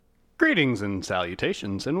Greetings and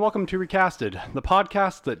salutations, and welcome to Recasted, the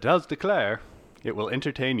podcast that does declare it will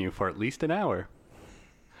entertain you for at least an hour.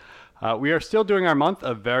 We are still doing our month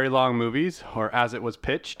of very long movies, or as it was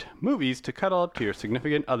pitched, movies to cuddle up to your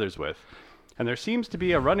significant others with. And there seems to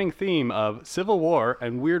be a running theme of civil war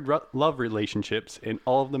and weird love relationships in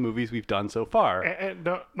all of the movies we've done so far. And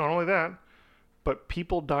not only that, but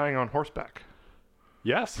people dying on horseback.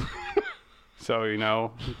 Yes.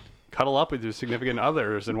 So, cuddle up with your significant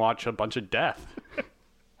others and watch a bunch of death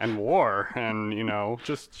and war and,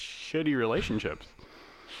 just shitty relationships.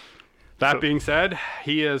 That being said,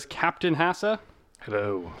 he is Captain Hassa.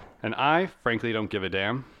 Hello. And I, frankly, don't give a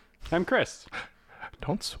damn. I'm Chris.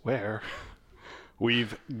 Don't swear.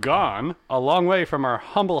 We've gone a long way from our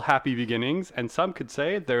humble, happy beginnings, and some could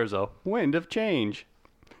say there's a wind of change.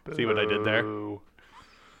 Boo. See what I did there?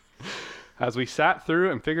 As we sat through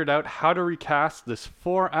and figured out how to recast this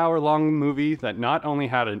 4-hour-long movie that not only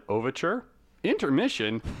had an overture,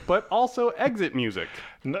 intermission, but also exit music.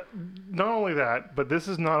 Not only that, but this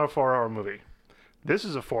is not a 4-hour movie. This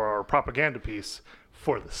is a 4-hour propaganda piece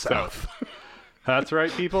for the South. That's right,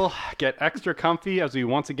 people. Get extra comfy as we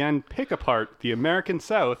once again pick apart the American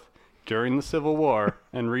South during the Civil War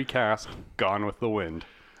and recast Gone with the Wind.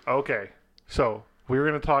 Okay, so we're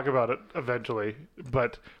going to talk about it eventually,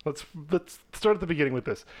 but let's start at the beginning with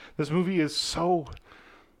this. This movie is so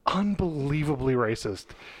unbelievably racist.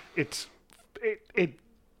 I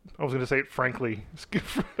was going to say it frankly.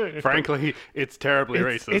 Frankly, it's terribly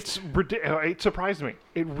racist. It surprised me.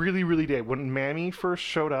 It really, really did. When Mammy first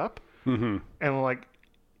showed up, and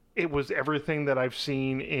it was everything that I've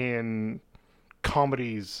seen in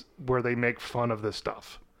comedies where they make fun of this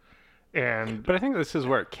stuff. But I think this is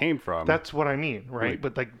where it came from. That's what I mean, right?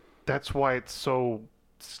 But that's why it's so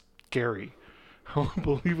scary. How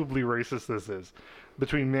unbelievably racist this is.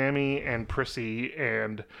 Between Mammy and Prissy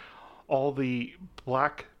and all the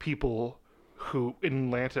black people in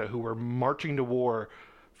Atlanta who were marching to war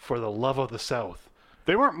for the love of the South.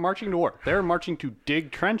 They weren't marching to war. They were marching to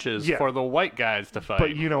dig trenches for the white guys to fight.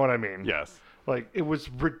 But you know what I mean. Yes. It was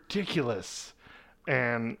ridiculous.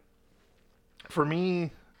 And for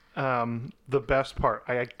me, the best part,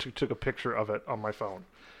 I actually took a picture of it on my phone,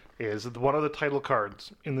 is one of the title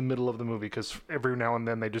cards in the middle of the movie, because every now and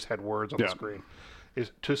then they just had words on the screen,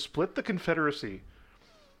 is to split the Confederacy,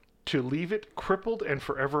 to leave it crippled and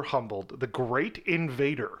forever humbled. The great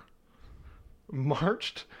invader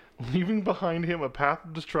marched, leaving behind him a path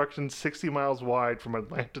of destruction 60 miles wide from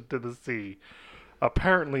Atlanta to the sea.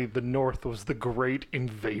 Apparently, the North was the great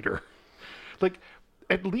invader.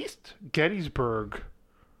 At least Gettysburg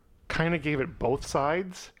kind of gave it both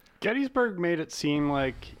sides. Gettysburg made it seem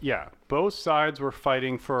like, both sides were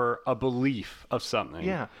fighting for a belief of something.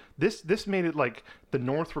 Yeah. This made it like the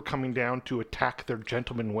North were coming down to attack their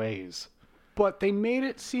gentleman ways. But they made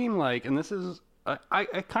it seem like, and this is, I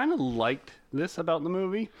kind of liked this about the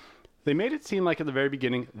movie. They made it seem like at the very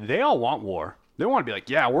beginning, they all want war. They want to be like,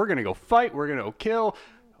 we're going to go fight. We're going to go kill.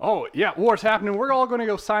 Oh, yeah, war's happening. We're all going to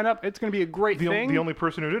go sign up. It's going to be a great thing. The only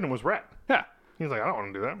person who didn't was Rhett. Yeah. He's like, I don't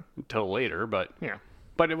want to do that. Until later, but... Yeah.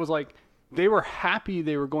 But it was like, they were happy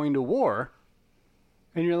they were going to war.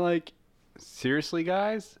 And you're like, seriously,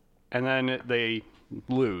 guys? And then they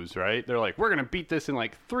lose, right? They're like, we're going to beat this in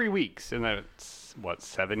 3 weeks. And then it's,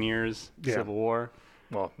 7 years? Yeah. Civil War?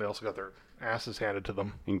 Well, they also got their asses handed to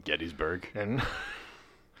them. In Gettysburg. And,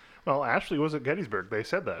 well, Ashley was at Gettysburg. They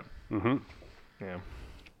said that. Mm-hmm. Yeah.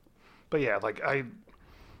 But yeah,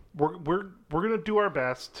 we're going to do our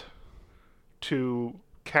best to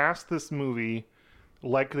cast this movie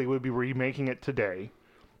like they would be remaking it today.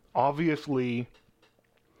 Obviously,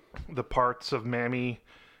 the parts of Mammy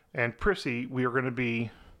and Prissy we are going to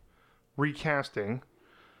be recasting,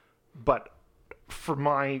 but for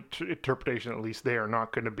my interpretation at least, they are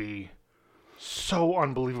not going to be so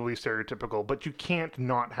unbelievably stereotypical, but you can't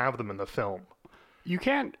not have them in the film. You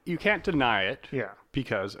can't deny it. Yeah.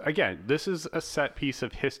 Because, again, this is a set piece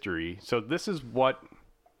of history, so this is what...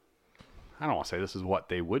 I don't want to say this is what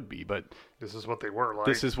they would be, but... This is what they were like.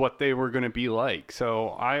 This is what they were going to be like.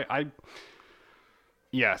 So,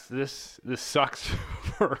 yes, this sucks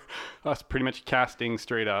for us pretty much casting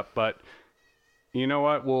straight up, but you know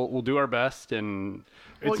what? We'll do our best, and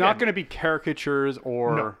it's not going to be caricatures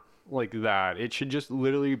or like that. It should just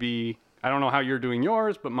literally be... I don't know how you're doing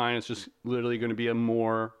yours, but mine is just literally going to be a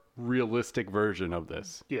more realistic version of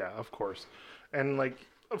this. Yeah, of course. And,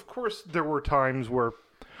 of course, there were times where,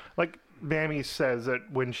 Mammy says that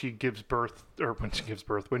when she delivers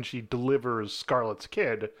Scarlett's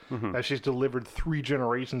kid, that she's delivered 3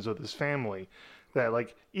 generations of this family.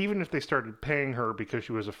 That, even if they started paying her because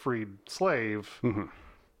she was a freed slave,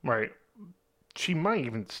 right? She might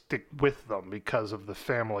even stick with them because of the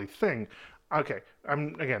family thing. Okay,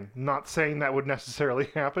 I'm, again, not saying that would necessarily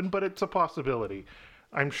happen, but it's a possibility.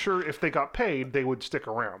 I'm sure if they got paid, they would stick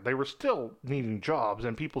around. They were still needing jobs,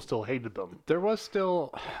 and people still hated them. There was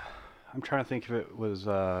still... I'm trying to think if it was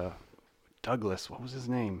Douglas. What was his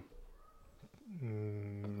name?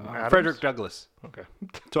 Frederick Douglass. Okay.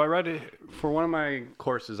 So I read it for one of my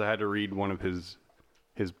courses. I had to read one of his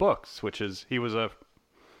books, which is he was a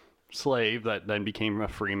slave that then became a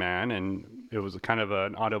free man, and it was kind of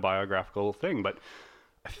an autobiographical thing. But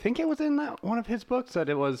I think it was in that one of his books that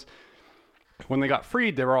it was when they got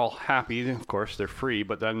freed, they were all happy. Of course, they're free,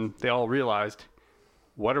 but then they all realized,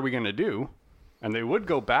 what are we going to do? And they would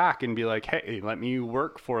go back and be like, hey, let me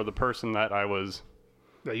work for the person that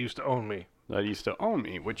used to own me.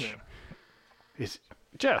 Which is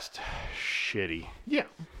just shitty. Yeah.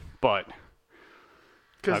 But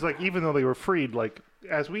because, like, even though they were freed, like,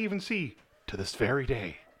 as we even see to this very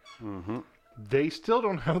day, they still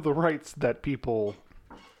don't have the rights that people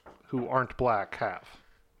who aren't black have.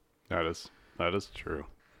 That is true.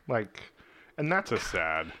 Like, and that's just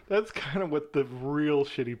sad. That's kind of what the real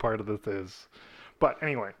shitty part of this is. But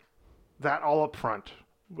anyway, that all up front.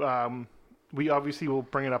 We obviously will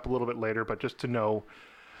bring it up a little bit later, but just to know,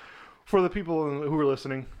 for the people who are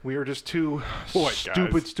listening, we are just two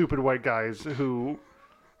stupid white guys who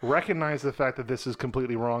recognize the fact that this is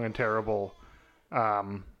completely wrong and terrible.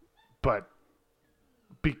 But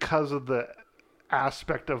because of the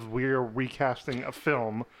aspect of we're recasting a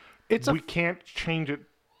film, we can't change it.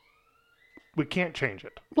 We can't change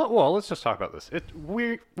it. Well, let's just talk about this.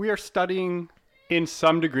 We are studying, in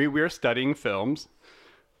some degree, we are studying films.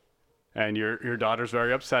 And your daughter's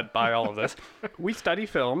very upset by all of this. We study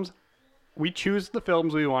films. We choose the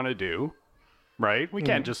films we want to do, right? We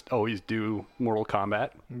can't just always do Mortal Kombat.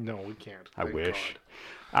 No, we can't. I wish.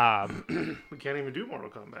 We can't even do Mortal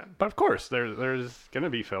Kombat. But of course, there's going to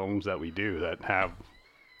be films that we do that have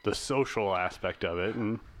the social aspect of it.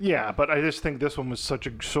 And yeah, but I just think this one was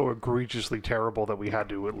so egregiously terrible that we had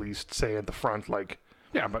to at least say at the front, like,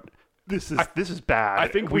 yeah, but this is bad. I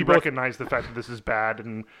think we recognize the fact that this is bad,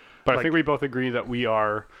 but I think we both agree that we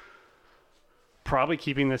are probably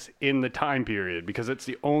keeping this in the time period because it's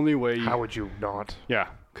the only way. How would you not? Yeah,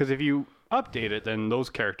 because if you update it, then those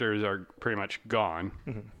characters are pretty much gone.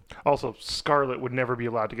 Mm-hmm. Also, Scarlet would never be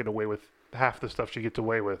allowed to get away with half the stuff she gets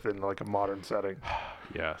away with in like a modern setting.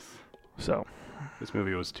 Yes. So, this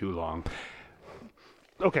movie was too long.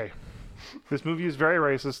 Okay, this movie is very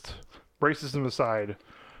racist. Racism aside,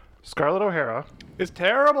 Scarlett O'Hara is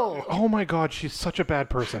terrible. Oh my God, she's such a bad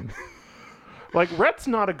person. Like, Rhett's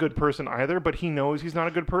not a good person either, but he knows he's not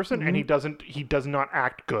a good person, and he does not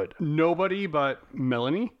act good. Nobody but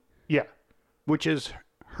Melanie. Yeah. Which is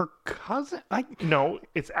her cousin? No,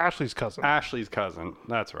 it's Ashley's cousin. Ashley's cousin.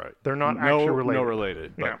 That's right. They're not actually related. No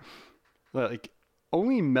related. But, like,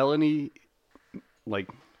 only Melanie, like,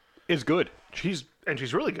 is good. She's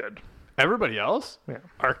really good. Everybody else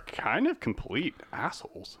are kind of complete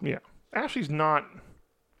assholes. Yeah. Ashley's not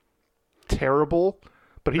terrible,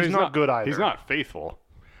 but he's not good either. He's not faithful.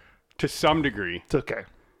 To some degree. It's okay.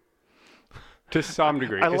 To some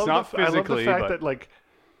degree. It's not physically, I love the fact that, like,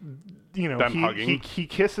 you know, he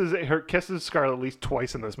kisses Scarlett at least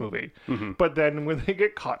twice in this movie. Mm-hmm. But then when they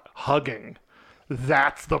get caught hugging,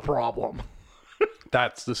 that's the problem.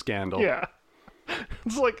 That's the scandal. Yeah.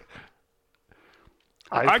 It's like...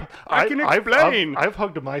 I can explain. I've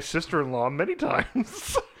hugged my sister-in-law many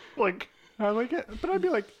times. Like, I like it, but I'd be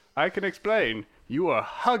like, I can explain. You are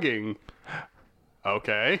hugging.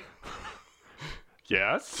 Okay.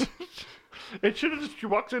 Yes. It should have just, she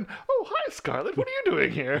walks in. Oh, hi, Scarlett. What are you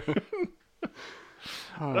doing here?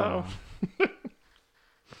 Oh.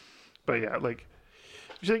 But yeah, like,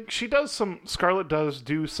 Scarlett does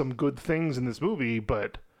do some good things in this movie,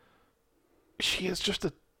 but she is just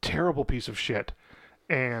a terrible piece of shit.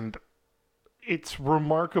 And it's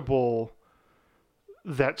remarkable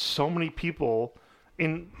that so many people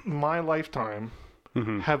in my lifetime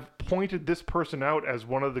have pointed this person out as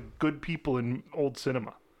one of the good people in old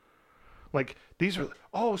cinema. Like, these are,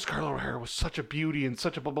 Scarlett O'Hara was such a beauty and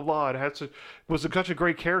such a blah, blah, blah. And was such a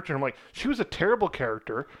great character. And I'm like, she was a terrible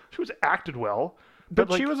character. She was acted well. But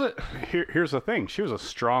like, she was here's the thing. She was a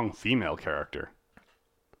strong female character.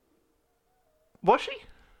 Was she?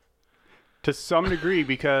 To some degree,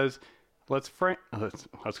 because let's frank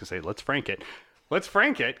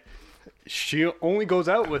it. She only goes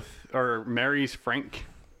out with or marries Frank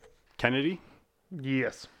Kennedy.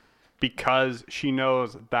 Yes. Because she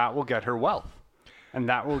knows that will get her wealth. And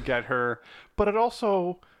that will get her... But it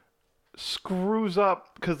also... screws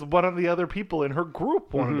up because one of the other people in her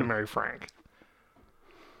group wanted to marry Frank.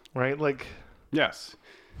 Right? Like, Yes.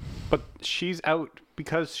 But she's out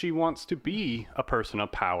because she wants to be a person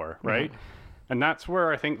of power, right? And that's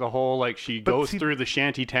where I think the whole, like, she goes through the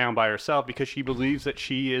shanty town by herself because she believes that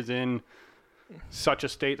she is in such a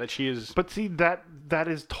state that she is... But see, that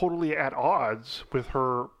is totally at odds with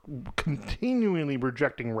her continually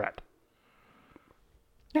rejecting Rhett.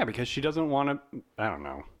 Yeah, because she doesn't want to... I don't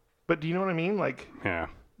know. But do you know what I mean? Like, Yeah.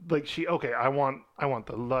 Like I want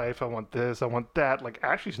the life, I want this, I want that. Like,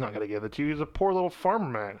 Ashley's not going to give it to you. He's a poor little farmer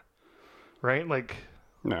man. Right? Like...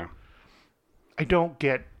 No. I don't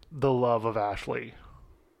get the love of Ashley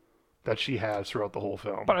that she has throughout the whole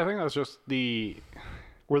film. But I think that's just the...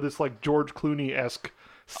 Where this, like, George Clooney-esque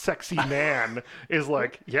sexy man is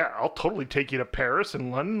like, yeah, I'll totally take you to Paris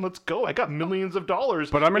and London. Let's go. I got millions of dollars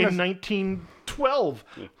in 1912.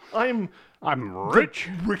 I'm rich.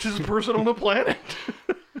 The richest person on the planet.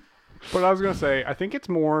 But I was going to say, I think it's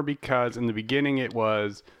more because in the beginning it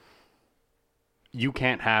was, you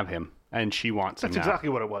can't have him, and she wants him That's now. exactly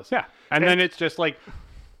what it was. Yeah. And then it's just like,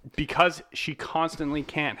 because she constantly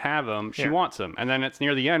can't have him, she wants him. And then it's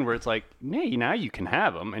near the end where it's like, hey, now you can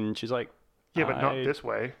have him. And she's like, yeah, but not this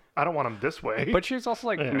way. I don't want him this way. But she's also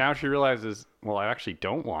like, now she realizes, well, I actually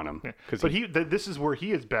don't want him. But this is where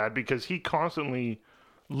he is bad because he constantly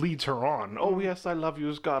leads her on. Oh, yes, I love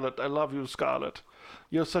you, Scarlett. I love you, Scarlett.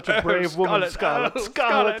 You're such a brave woman, Scarlett.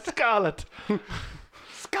 Scarlett. Scarlett.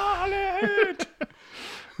 Scarlett!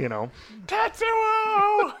 You know.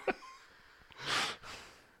 Tetsuo!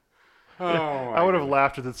 Oh, I would have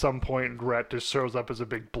laughed at some point and Rhett just shows up as a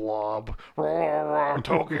big blob.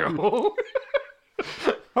 Tokyo.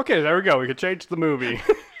 Okay, there we go. We could change the movie.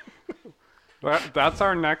 That's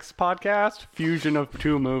our next podcast. Fusion of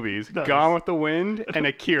two movies. Nice. Gone with the Wind and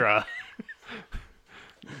Akira.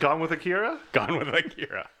 Gone with Akira? Gone with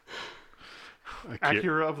Akira.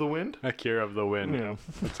 Akira of the Wind? Akira of the Wind. Yeah.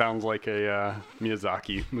 It sounds like a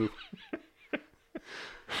Miyazaki movie.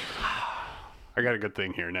 I got a good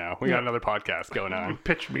thing here now. We got another podcast going on.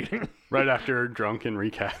 Pitch meeting. Right after Drunken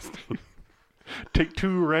Recasting. Take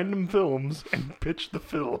two random films and pitch the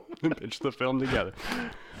film. Pitch the film together.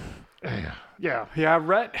 Yeah. Yeah,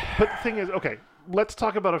 Rhett. But the thing is, okay, let's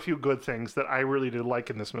talk about a few good things that I really did like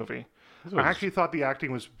in this movie. I actually thought the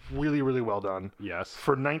acting was really, really well done. Yes.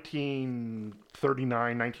 For 1939,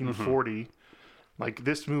 1940, like,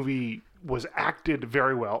 this movie was acted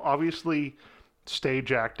very well. Obviously,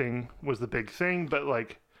 stage acting was the big thing, but,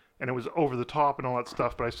 like, and it was over the top and all that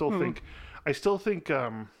stuff, but I still think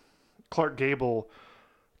Clark Gable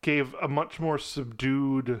gave a much more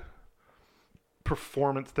subdued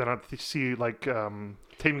performance than I see, like,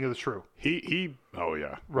 Taming of the Shrew. Oh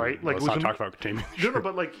yeah, right. Like, let's not talk about Taming of the Shrew. No,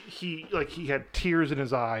 but like he had tears in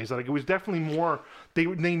his eyes. Like, it was definitely more. They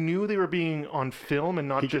knew they were being on film and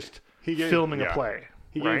not just filming a play.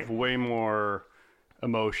 He gave way more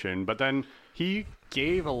emotion, but then he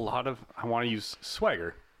gave a lot of, I want to use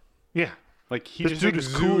swagger. Yeah, like he this just dude is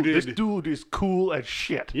cool. exuded. This dude is cool as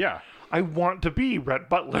shit. Yeah. I want to be Rhett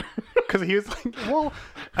Butler. Because he was like, well,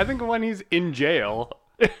 I think when he's in jail,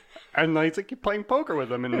 and like, you're playing poker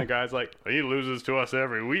with him, and the guy's like, he loses to us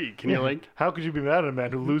every week. And you're like, how could you be mad at a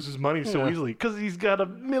man who loses money so easily? Because he's got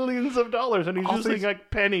millions of dollars, and he's just saying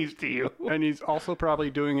like pennies to you. And he's also probably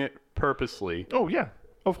doing it purposely. Oh, yeah.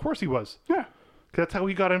 Of course he was. Yeah. That's how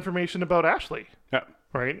he got information about Ashley. Yeah.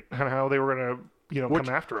 Right? And how they were going to, come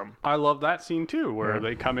after him. I love that scene, too, where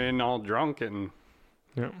they come in all drunk and...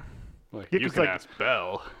 Yeah. Like, you can ask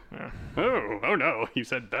Belle. Yeah. Oh no, you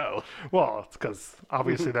said Belle. Well, it's because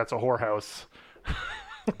obviously that's a whorehouse.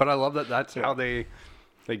 But I love that that's how they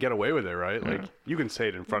get away with it, right? Like, you can say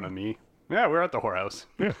it in front of me. Yeah, we're at the whorehouse.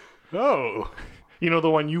 Yeah. Oh. You know the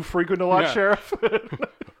one you frequent a lot, Sheriff?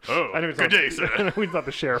 Oh, I know good day, sir. I know he's not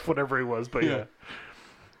the sheriff, whatever he was, but yeah.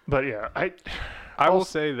 But yeah, I will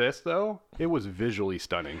say this, though. It was visually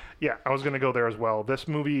stunning. Yeah, I was going to go there as well. This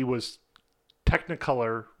movie was...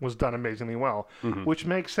 Technicolor was done amazingly well, which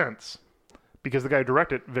makes sense because the guy who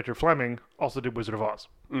directed, Victor Fleming, also did Wizard of Oz,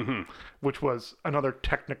 which was another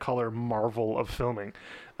Technicolor marvel of filming.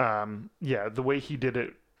 The way he did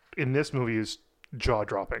it in this movie is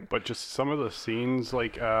jaw-dropping. But just some of the scenes,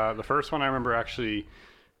 like the first one I remember actually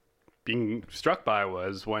being struck by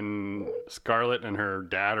was when Scarlett and her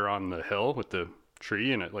dad are on the hill with the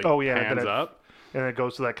tree and it pans up. And it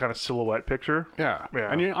goes to that kind of silhouette picture. Yeah.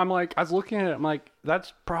 And I'm like, I was looking at it, I'm like,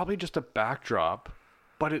 that's probably just a backdrop,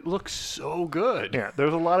 but it looks so good. Yeah,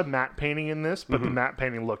 there's a lot of matte painting in this, but the matte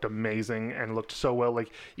painting looked amazing and looked so well.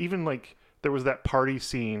 Like, even like, there was that party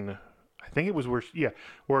scene I think it was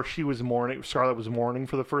where she was mourning. Scarlett was mourning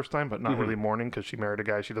for the first time, but not really mourning because she married a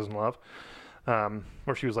guy she doesn't love.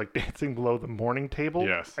 Where she was like dancing below the mourning table.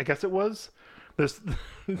 Yes. I guess it was. This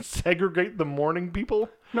segregate the mourning people.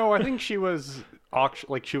 No, I think she was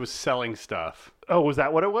she was selling stuff. Oh, was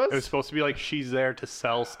that what it was? It was supposed to be like she's there to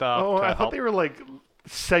sell stuff. Oh, to I help. thought they were like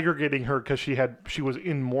segregating her because she was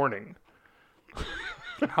in mourning.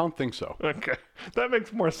 I don't think so. Okay, that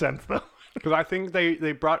makes more sense though. Because I think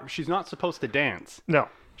they brought. She's not supposed to dance. No,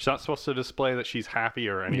 she's not supposed to display that she's happy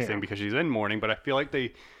or anything because she's in mourning. But I feel like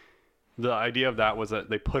the idea of that was that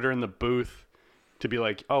they put her in the booth to be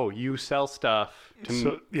like, oh, you sell stuff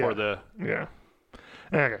for the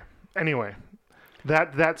Okay. Anyway,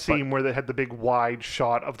 that scene where they had the big wide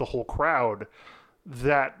shot of the whole crowd,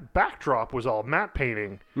 that backdrop was all matte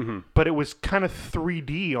painting, but it was kind of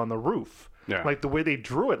 3D on the roof. Yeah. Like the way they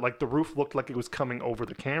drew it, like the roof looked like it was coming over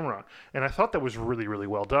the camera, and I thought that was really, really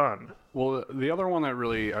well done. Well, the other one that I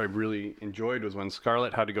really enjoyed was when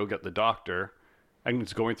Scarlett had to go get the doctor, and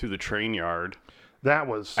it's going through the train yard. That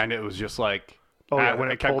was, and it was just like,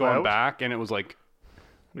 when it kept going out back, and it was like,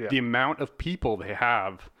 the amount of people they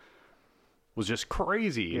have was just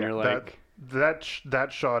crazy. And you're like, that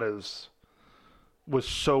shot was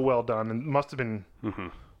so well done, and must have been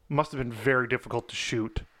very difficult to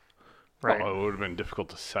shoot. Right. Oh, it would have been difficult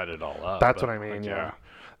to set it all up. That's what I mean. Yeah.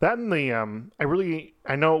 That and the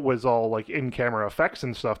I know it was all like in camera effects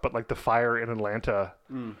and stuff, but like the fire in Atlanta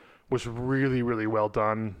was really, really well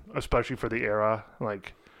done, especially for the era.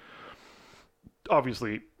 Like,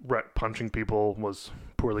 obviously, Rhett punching people was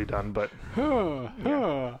poorly done, but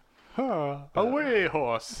away,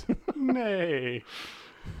 horse, nay.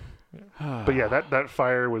 But yeah, that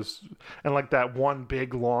fire was, and like that one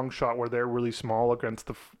big long shot where they're really small against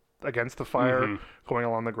the fire going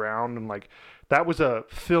along the ground, and like that was a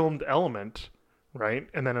filmed element, right?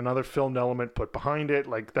 And then another filmed element put behind it,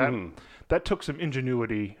 like that that took some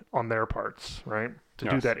ingenuity on their parts, right, to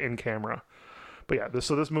do that in camera. But yeah,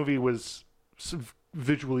 this movie was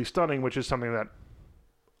visually stunning, which is something that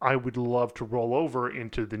I would love to roll over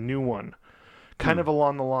into the new one, kind of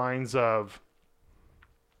along the lines of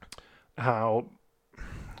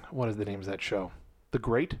what is the name of that show? The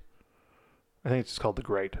Great? I think it's just called The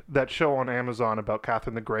Great. That show on Amazon about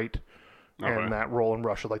Catherine the Great and that role in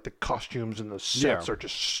Russia. Like the costumes and the sets are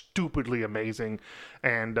just stupidly amazing.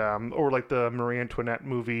 And or like the Marie Antoinette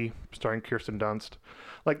movie starring Kirsten Dunst.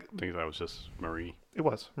 Like, I think that was just Marie. It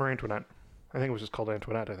was Marie Antoinette. I think it was just called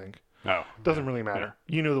Antoinette, I think. Oh. Doesn't really matter.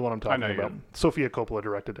 Yeah. You know the one I'm talking about. Sofia Coppola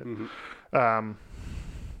directed it.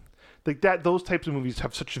 Like that, those types of movies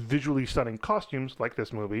have such visually stunning costumes, like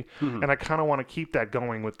this movie, and I kind of want to keep that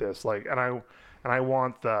going with this. Like, and I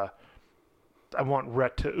want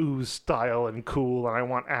Rhett to ooze style and cool, and I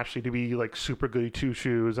want Ashley to be like super goody two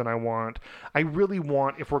shoes, and I really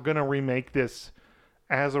want, if we're gonna remake this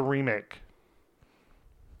as a remake,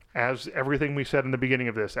 as everything we said in the beginning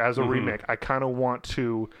of this, as a remake, I kind of want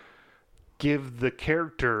to give the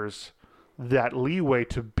characters that leeway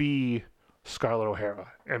to be Scarlett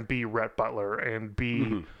O'Hara and be Rhett Butler and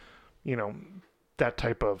be, that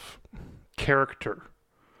type of character.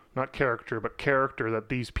 Not character, but character that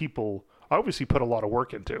these people obviously put a lot of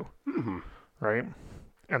work into. Right?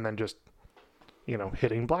 And then just,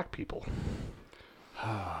 hitting black people.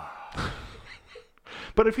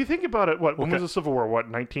 But if you think about it, when was the Civil War?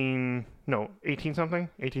 18 something?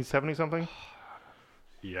 1870 something?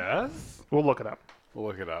 Yes? We'll look it up.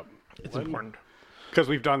 It's important. Because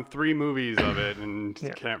we've done 3 movies of it and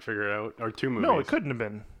can't figure it out. Or 2 movies. No, it couldn't have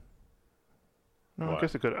been. No, what? I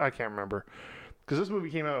guess it could. I can't remember. Because this movie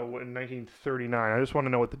came out in 1939. I just want to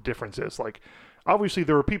know what the difference is. Like, obviously,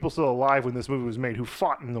 there were people still alive when this movie was made who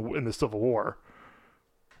fought in the Civil War.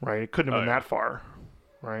 Right? It couldn't have been that far.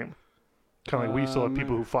 Right? Kind of like we still have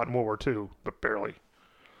people who fought in World War II, but barely.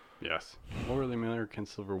 Yes. What were the American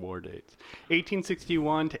Civil War dates?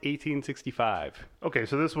 1861 to 1865. Okay,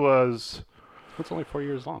 so this was... It's only 4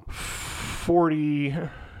 years long. 40...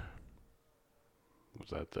 Was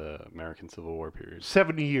that the American Civil War period?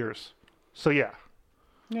 70 years. So, yeah.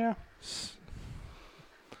 Yeah.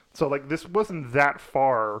 So, like, this wasn't that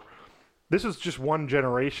far. This is just one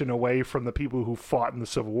generation away from the people who fought in the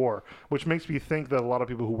Civil War, which makes me think that a lot of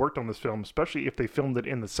people who worked on this film, especially if they filmed it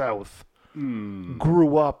in the South,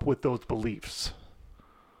 grew up with those beliefs.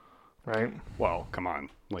 Right? Well, come on.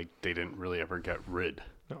 Like, they didn't really ever get rid.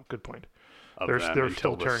 No, good point. They're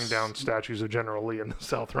still tearing down statues of General Lee in the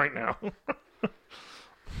South right now.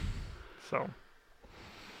 So.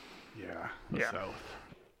 Yeah, the South.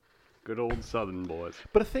 Good old Southern boys.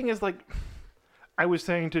 But the thing is, like, I was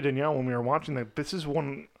saying to Danielle when we were watching that this is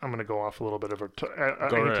one. I'm going to go off a little bit of a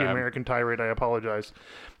anti-American tirade. I apologize.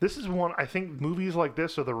 This is one. I think movies like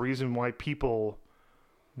this are the reason why people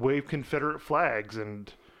wave Confederate flags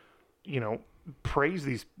and praise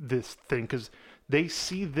this thing, because they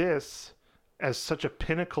see this as such a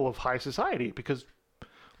pinnacle of high society. Because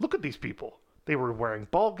look at these people. They were wearing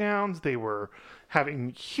ball gowns. They were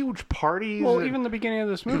having huge parties. Well, even the beginning of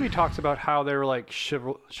this movie talks about how they were like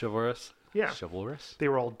chivalrous. Yeah. Chivalrous. They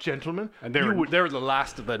were all gentlemen. And they were the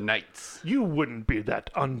last of the knights. You wouldn't be that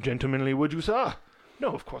ungentlemanly, would you, sir?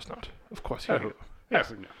 No, of course not. Of course you do. Yes.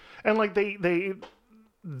 No. And like they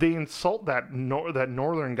insult that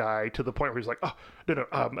northern guy to the point where he's like, oh, no,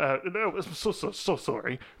 I'm so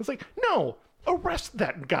sorry. It's like, no, arrest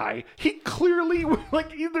that guy. He clearly,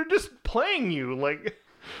 like, they're just playing you, like.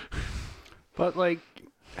 But like,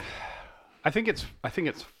 I think it's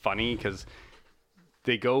funny because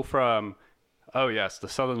they go from, oh yes, the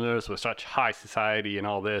Southerners were such high society and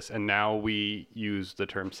all this, and now we use the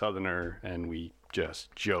term Southerner and we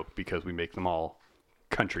just joke because we make them all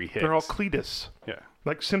country hits. They're all Cletus. Yeah.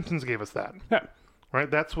 Like Simpsons gave us that. Yeah. Right?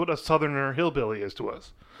 That's what a Southerner hillbilly is to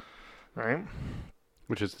us. Right?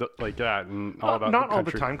 Which is like that and all about not the all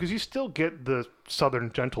the time, because you still get the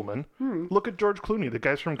Southern gentleman. Look at George Clooney. The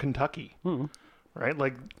guy's from Kentucky. Right?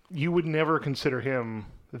 Like, you would never consider him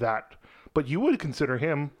that, but you would consider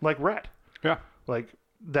him like Rhett. Yeah. Like,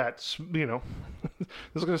 that's, this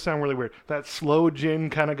is going to sound really weird, that slow gin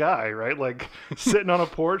kind of guy, right? Like, sitting on a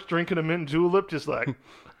porch, drinking a mint julep, just like,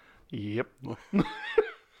 yep.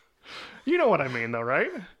 You know what I mean, though,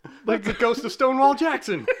 right? Like the ghost of Stonewall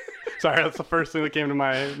Jackson. Sorry, that's the first thing that came to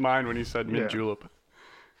my mind when you said mint julep.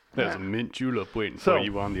 There's a mint julep waiting for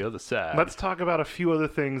you on the other side. Let's talk about a few other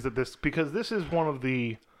things because this is one of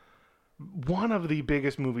the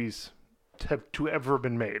biggest movies to ever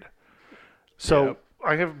been made. So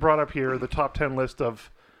I have brought up here the top 10 list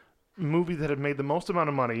of movies that have made the most amount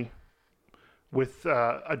of money with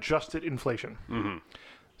adjusted inflation. Mm-hmm.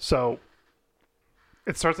 So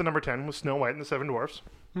it starts at number 10 with Snow White and the Seven Dwarfs.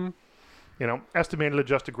 Estimated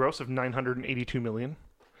adjusted gross of $982 million.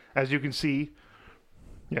 As you can see,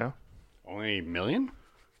 only $1 million?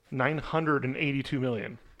 $982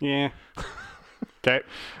 million. Yeah. Okay.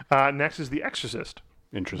 Next is The Exorcist.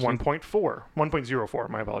 Interesting. 1.04,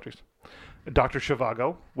 my apologies. Dr.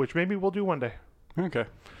 Zhivago, which maybe we'll do one day. Okay.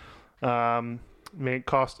 Estimated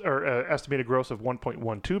gross of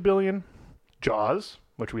 $1.12 billion. Jaws,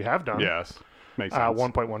 which we have done. Yes. Makes sense.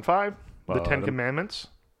 1.15. The Ten Commandments.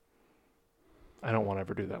 I don't want to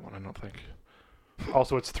ever do that one, I don't think.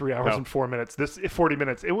 Also, it's 3 hours and 4 minutes. 40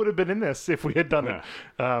 minutes. It would have been in this if we had done it.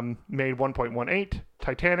 Made 1.18.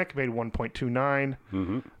 Titanic made 1.29.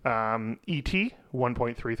 Mm-hmm. E.T.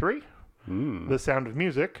 1.33. The Sound of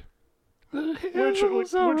Music, which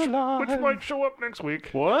might show up next week.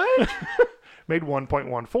 What? Made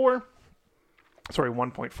 1.14. Sorry,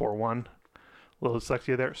 1.41. A little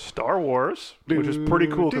dyslexia there. Star Wars, which is pretty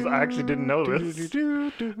cool because I actually didn't know this.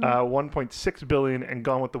 1.6 billion, and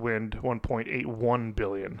Gone with the Wind 1.81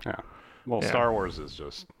 billion. Yeah. Well, Star Wars is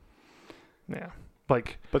just. Yeah.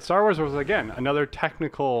 But Star Wars was again another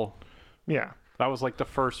technical. Yeah. That was like the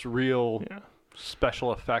first real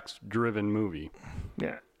special effects driven movie.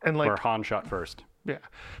 Yeah. And where Han shot first. Yeah.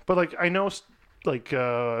 But I know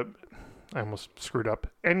I almost screwed up.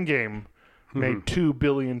 Endgame made $2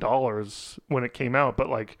 billion when it came out, but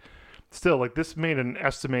still, this made an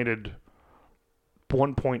estimated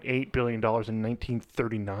 $1.8 billion in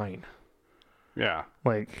 1939. Yeah.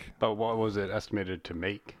 But what was it estimated to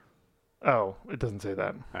make? Oh, it doesn't say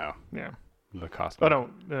that. Oh. Yeah. The cost. Oh,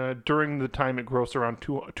 no. During the time, it grossed around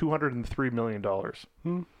 $203 million.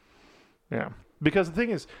 Yeah. Because the thing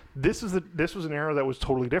is, this was an era that was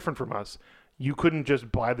totally different from us. You couldn't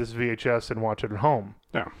just buy this VHS and watch it at home.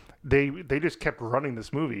 No. They just kept running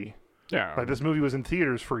this movie. Yeah. This movie was in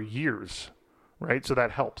theaters for years, right? So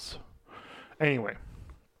that helps. Anyway.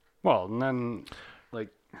 Well, and then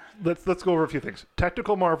let's go over a few things.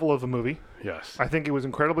 Technical marvel of the movie. Yes. I think it was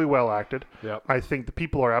incredibly well acted. Yep. I think the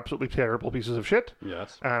people are absolutely terrible pieces of shit.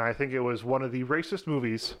 Yes. And I think it was one of the racist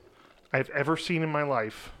movies I've ever seen in my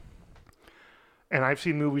life. And I've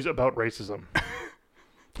seen movies about racism.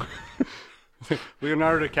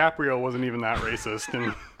 Leonardo DiCaprio wasn't even that racist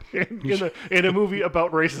in a movie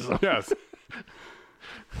about racism. Yes.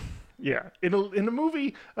 Yeah. In a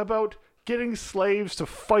movie about getting slaves to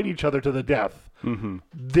fight each other to the death. Mm-hmm.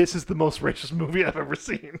 This is the most racist movie I've ever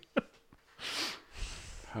seen.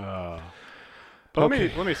 But let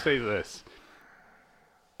me say this.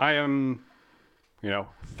 I am,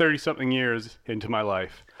 30-something years into my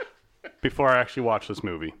life before I actually watched this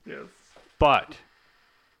movie. Yes. But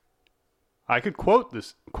I could quote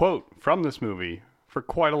from this movie for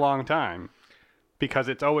quite a long time because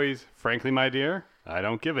it's always, frankly, my dear, I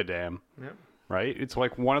don't give a damn. Yep. Right? It's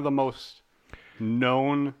like one of the most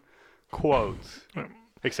known quotes,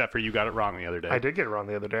 except for you got it wrong the other day. I did get it wrong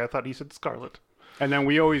the other day. I thought he said Scarlet. And then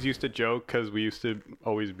we always used to joke because we used to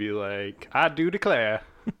always be like, I do declare.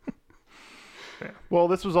 Yeah. Well,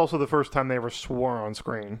 this was also the first time they ever swore on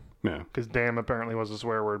screen. Yeah. Because damn apparently was a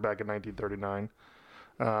swear word back in 1939.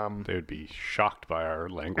 They would be shocked by our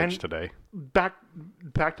language today. Back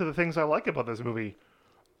to the things I like about this movie.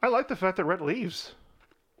 I like the fact that Rhett leaves.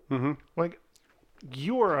 Mm-hmm. Like,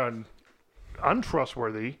 you are an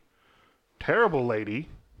untrustworthy, terrible lady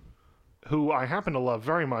who I happen to love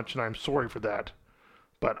very much, and I'm sorry for that.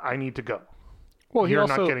 But I need to go. Well, You're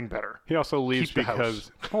not getting better. He also leaves Keep the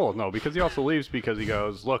because... Oh, no, because he also leaves because he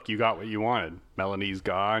goes, look, you got what you wanted. Melanie's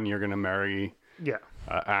gone. You're going to marry Yeah.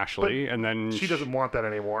 Ashley. But and then... She doesn't want that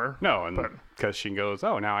anymore. No, and because she goes,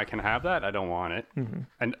 oh, now I can have that? I don't want it. Mm-hmm.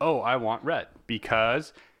 And, oh, I want Rhett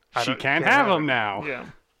because she can't have him now. Yeah.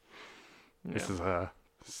 This is a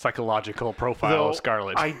psychological profile of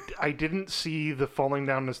Scarlett. I didn't see the falling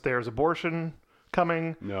down the stairs abortion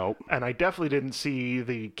coming. No. And I definitely didn't see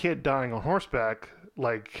the kid dying on horseback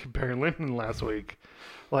like Barry Lyndon last week.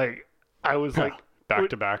 Like, I was like...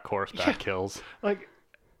 Back-to-back horseback kills. Like,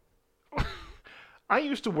 I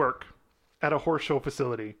used to work at a horse show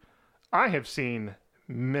facility. I have seen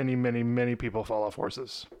many, many, many people fall off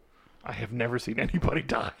horses. I have never seen anybody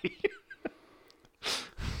die.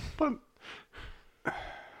 But...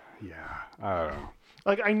 Yeah, I don't know.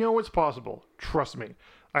 Like, I know it's possible. Trust me.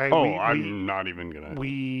 I'm not even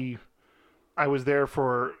gonna. I was there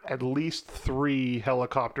for at least 3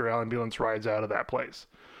 helicopter ambulance rides out of that place.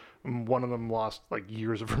 One of them lost like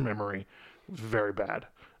years of her memory. Very bad.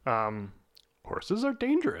 Horses are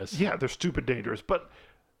dangerous. Yeah, they're stupid dangerous. But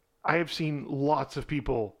I have seen lots of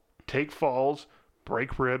people take falls,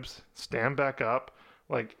 break ribs, stand back up.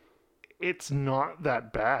 Like, it's not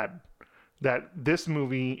that bad. That this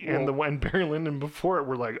movie and the one Barry Lyndon before it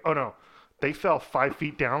were like, oh no, they fell 5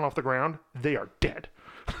 feet down off the ground. They are dead.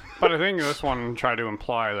 But I think this one tried to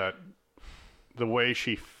imply that the way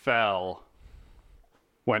she fell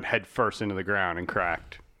went head first into the ground and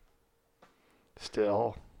cracked.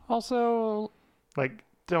 Still. Also, like,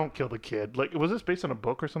 don't kill the kid. Like, was this based on a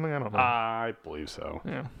book or something? I don't know. I believe so.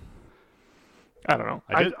 Yeah. I don't know.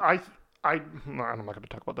 I'm not going to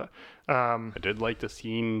talk about that. I did like the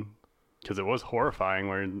scene... Because it was horrifying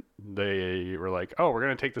where they were like, oh, we're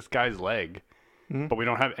going to take this guy's leg, but we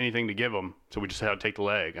don't have anything to give him, so we just have to take the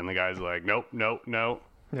leg. And the guy's like, nope. Yeah.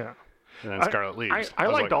 And then Scarlett leaves. I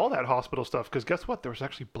liked all that hospital stuff because guess what? There was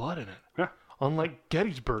actually blood in it. Yeah. Unlike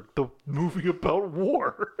Gettysburg, the movie about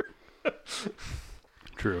war.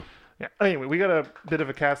 True. Yeah. Anyway, we got a bit of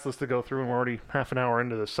a cast list to go through, and we're already half an hour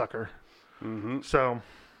into this sucker. Mm-hmm. So,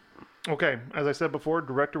 okay. As I said before,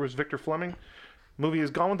 director was Victor Fleming. Movie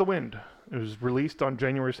is Gone with the Wind. It was released on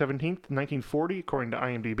January 17th, 1940, according to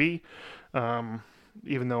IMDb.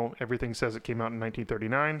 Even though everything says it came out in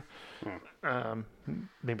 1939.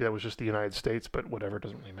 Maybe that was just the United States, but whatever, it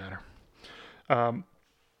doesn't really matter.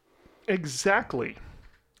 Exactly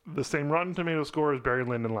the same Rotten Tomato score as Barry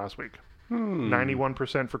Lyndon last week.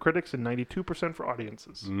 91% for critics and 92% for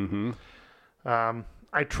audiences. Mm-hmm.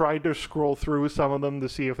 I tried to scroll through some of them to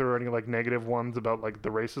see if there were any like negative ones about like the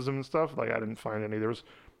racism and stuff. Like, I didn't find any. There was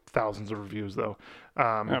thousands of reviews though.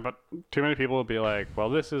 Yeah, but too many people would be like, "Well,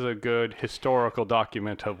 this is a good historical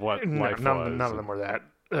document of what life was." None of them were that.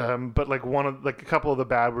 But like a couple of the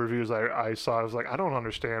bad reviews I saw, I was like, I don't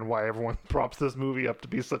understand why everyone props this movie up to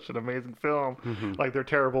be such an amazing film. Mm-hmm. Like, they're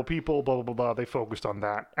terrible people, blah blah blah blah. They focused on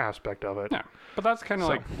that aspect of it. Yeah, but that's kind of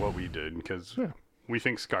like what we did because. Yeah. We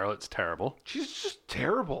think Scarlett's terrible. She's just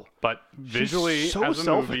terrible. But visually, so as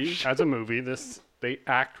a movie, they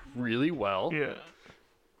act really well. Yeah.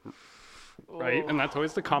 Right? And that's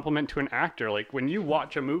always the compliment to an actor. Like, when you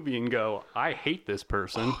watch a movie and go, I hate this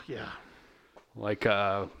person. Oh, yeah. Like,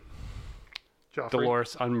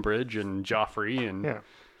 Dolores Umbridge and Joffrey. And,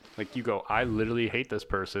 like, you go, I literally hate this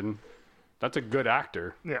person. That's a good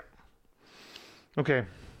actor. Yeah. Okay.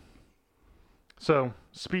 So,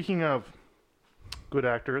 speaking of... good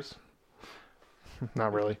actors.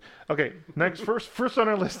 Not really. Okay, next, first on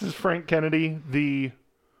our list is Frank Kennedy, the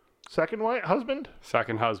second husband?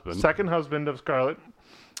 Second husband. Second husband of Scarlett,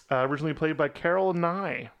 originally played by Carol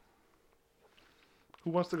Nye.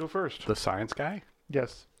 Who wants to go first? The science guy?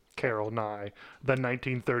 Yes, Carol Nye, the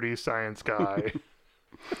 1930s science guy.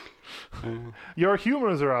 Your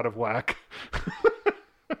humors are out of whack.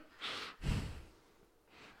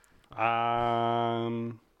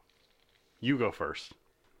 You go first.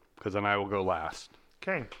 because then I will go last.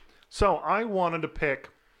 Okay. So I wanted to pick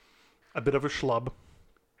a bit of a schlub,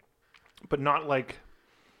 but not like...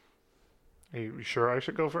 Are you sure I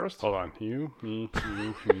should go first? Hold on. You, me,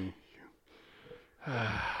 you.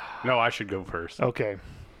 No, I should go first. Okay.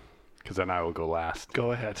 Because then I will go last.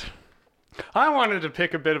 Go ahead. I wanted to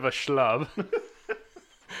pick a bit of a schlub.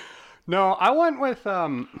 No, I went with,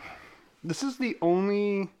 this is the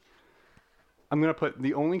only, I'm going to put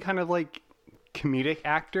the only kind of like comedic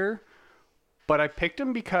actor, but I picked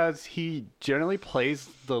him because he generally plays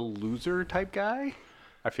the loser type guy.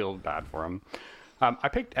 I feel bad for him. I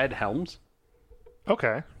picked Ed Helms.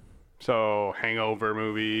 Okay. So Hangover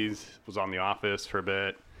movies, was on The Office for a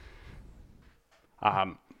bit.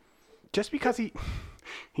 Just because he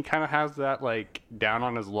kind of has that like down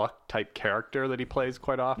on his luck type character that he plays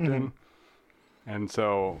quite often. Mm-hmm. And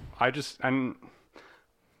so I don't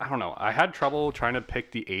know. I had trouble trying to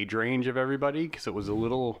pick the age range of everybody because it was a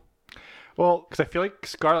little... Well, because I feel like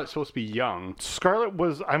Scarlett's supposed to be young. Scarlett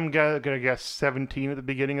was, I'm going to guess, 17 at the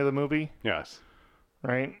beginning of the movie. Yes.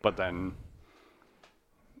 Right? But then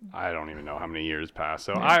I don't even know how many years passed.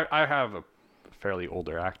 So yeah. I have a fairly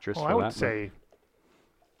older actress for that. I would say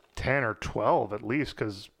 10 or 12 at least,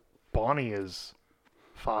 because Bonnie is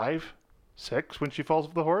 5, 6 when she falls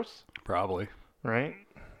off the horse. Probably. Right?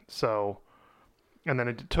 So, and then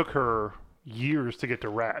it took her years to get to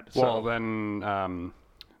Rad. Well, then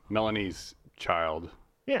Melanie's child.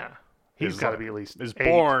 Yeah. He's got to be at least is 8.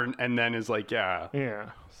 Born and then is like, so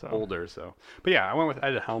older. So, but yeah, I went with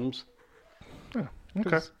Ed Helms. Yeah.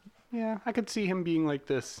 Okay. Yeah, I could see him being like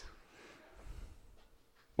this.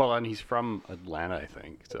 Well, and he's from Atlanta, I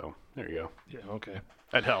think. So there you go. Yeah. Okay.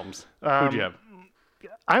 Ed Helms. Who'd you have?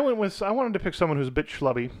 I wanted to pick someone who's a bit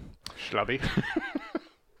schlubby. Schlubby.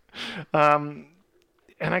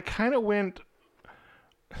 And I kind of went.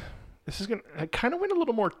 I kind of went a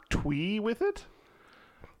little more twee with it.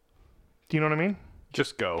 Do you know what I mean?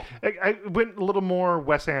 Just go. I went a little more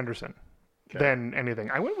Wes Anderson than anything.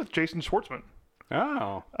 I went with Jason Schwartzman.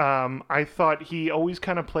 Oh. I thought he always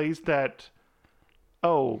kind of plays that,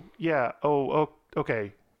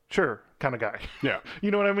 okay, sure, kind of guy. Yeah.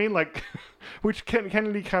 You know what I mean? Like, which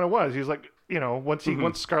Kennedy kind of was. He was like,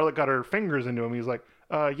 once Scarlett got her fingers into him, he's like,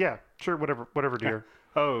 yeah, sure, whatever, dear.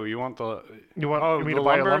 Oh, you want me to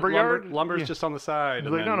buy a lumber yard? Lumber's just on the side.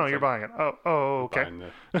 He's like, no, you're buying it. Oh, okay.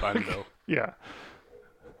 Buying the bill. Yeah.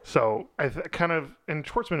 So and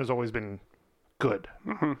Schwartzman has always been good.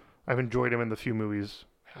 Mm-hmm. I've enjoyed him in the few movies.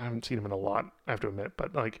 I haven't seen him in a lot, I have to admit,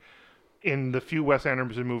 but like in the few Wes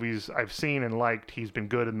Anderson movies I've seen and liked, he's been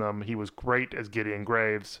good in them. He was great as Gideon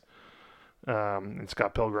Graves in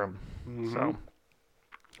Scott Pilgrim. Mm-hmm. So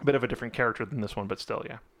a bit of a different character than this one, but still,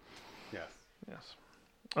 yeah. Yes.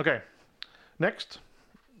 Okay. Next,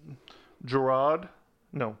 Gerald.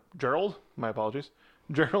 My apologies.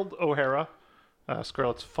 Gerald O'Hara,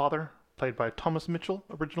 Scarlett's father, played by Thomas Mitchell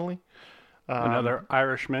originally. Another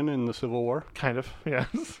Irishman in the Civil War. Kind of,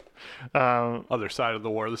 yes. Other side of the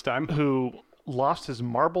war this time. Who lost his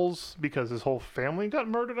marbles because his whole family got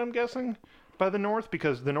murdered, I'm guessing, by the North,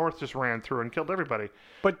 because the North just ran through and killed everybody.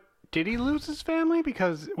 But did he lose his family?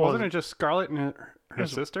 Because wasn't it just Scarlett and her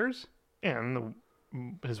sisters? And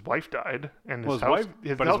his wife died, and his house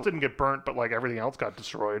didn't get burnt, but like everything else got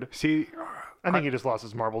destroyed. See, I think he just lost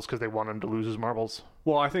his marbles because they want him to lose his marbles.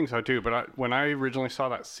 Well, I think so too. But when I originally saw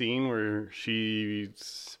that scene where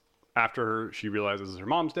after she realizes her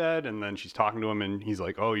mom's dead, and then she's talking to him, and he's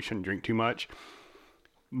like, "Oh, you shouldn't drink too much."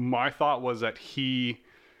 My thought was that he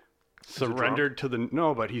surrendered to the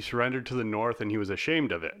North, and he was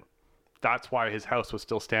ashamed of it. That's why his house was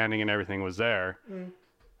still standing and everything was there. Mm.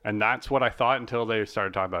 And that's what I thought until they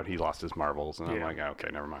started talking about he lost his marbles. And I'm like, okay,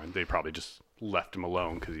 never mind. They probably just left him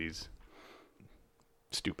alone because he's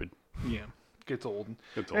stupid. Yeah. Gets old.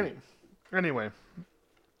 Anyway,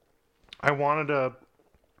 I wanted a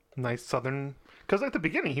nice Southern... Because at the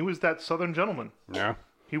beginning, he was that Southern gentleman. Yeah.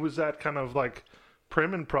 He was that kind of like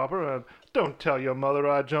prim and proper. Don't tell your mother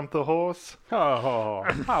I jumped the horse. Oh,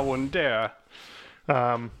 I wouldn't dare.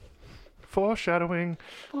 Foreshadowing.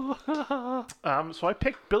 So I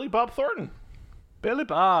picked Billy Bob Thornton. Billy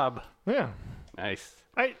Bob. Yeah. Nice.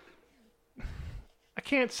 I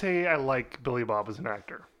can't say I like Billy Bob as an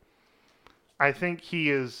actor. I think he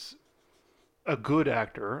is a good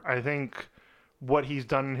actor. I think what he's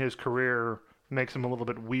done in his career makes him a little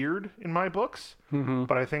bit weird in my books. Mm-hmm.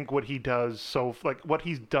 But I think what he does, what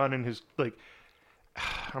he's done in his,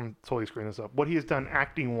 I'm totally screwing this up. What he has done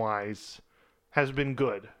acting-wise has been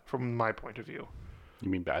good from my point of view. You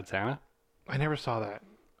mean Bad Santa? I never saw that.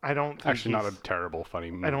 I don't think actually not a terrible funny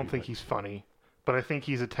movie. I don't think he's funny, but I think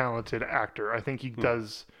he's a talented actor. I think he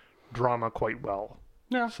does drama quite well.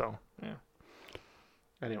 Yeah. So, yeah.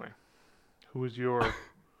 Anyway, who was your...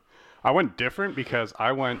 I went different because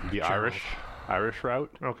I went the Gerald. Irish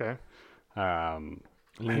route. Okay. Liam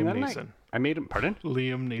Neeson. I made him. Pardon?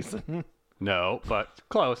 Liam Neeson. No, but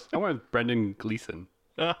close. I went with Brendan Gleeson.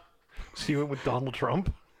 So you went with Donald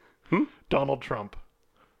Trump? Hmm? Donald Trump.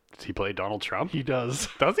 Does he play Donald Trump? He does.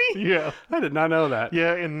 Does he? Yeah. I did not know that.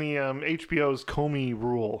 Yeah, in the HBO's Comey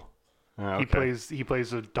Rule, Okay. he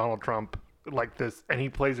plays a Donald Trump like this, and he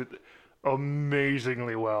plays it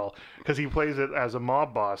amazingly well because he plays it as a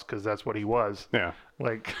mob boss because that's what he was. Yeah.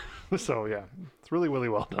 Like, so yeah, it's really, really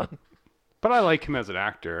well done. But I like him as an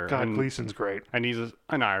actor. God, Gleason's great. And he's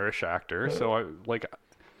an Irish actor, so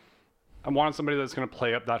I wanted somebody that's going to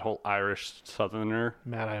play up that whole Irish Southerner.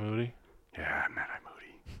 Mad Eye Moody. Yeah, Mad-Eye Moody.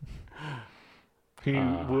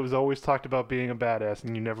 He was always talked about being a badass,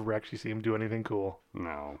 and you never actually see him do anything cool.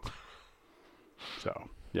 No. So,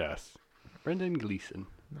 yes. Brendan Gleeson.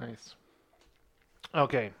 Nice.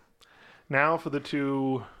 Okay. Now for the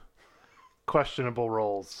two questionable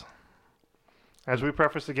roles. As we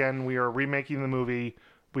preface again, we are remaking the movie.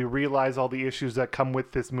 We realize all the issues that come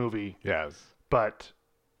with this movie. Yes. But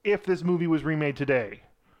if this movie was remade today,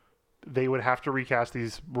 they would have to recast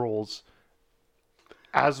these roles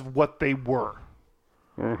as what they were.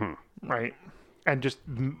 Mm-hmm. Right? And just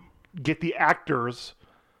get the actors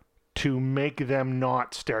to make them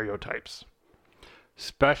not stereotypes.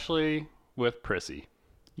 Especially with Prissy.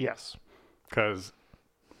 Yes. Because,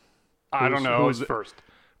 I don't know. Who's first?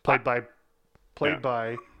 Played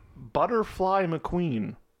by Butterfly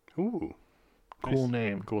McQueen. Ooh. Cool Nice.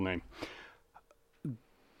 name. Cool name.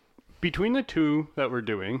 Between the two that we're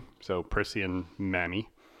doing, so Prissy and Mammy,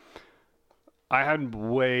 I had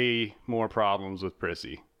way more problems with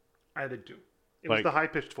Prissy. I did too. It was Like- the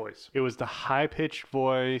high-pitched voice. It was the high-pitched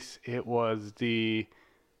voice. It was the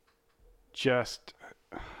just,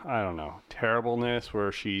 I don't know, terribleness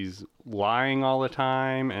where she's lying all the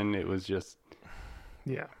time. And it was just,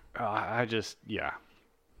 Yeah. yeah.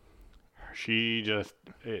 She just,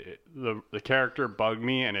 the character bugged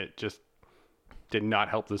me and it just did not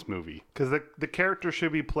help this movie. Because the character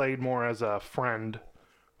should be played more as a friend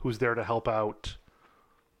who's there to help out,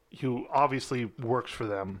 who obviously works for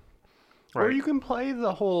them. Right? Or you can play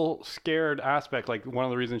the whole scared aspect. Like, one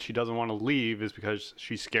of the reasons she doesn't want to leave is because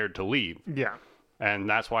she's scared to leave. Yeah. And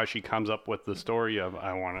that's why she comes up with the story of,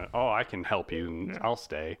 I can help you and I'll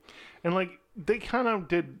stay. And, like, they kind of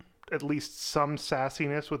did at least some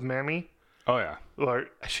sassiness with Mammy. Oh, yeah. Or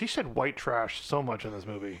she said white trash so much in this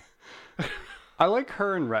movie. I like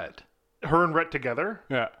her and Rhett. Her and Rhett together?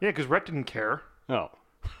 Yeah. Yeah, because Rhett didn't care. Oh.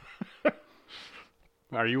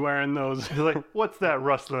 Are you wearing those? He's like, what's that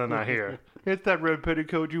rustling I hear? It's that red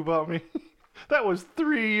petticoat you bought me. That was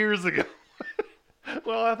 3 years ago.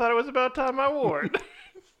 Well, I thought it was about time I wore it.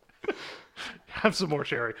 Have some more,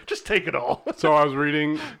 Sherry. Just take it all. So I was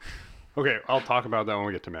reading. Okay, I'll talk about that when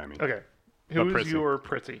we get to Mammy. Okay. Who's Prissy. your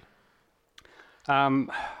Prissy?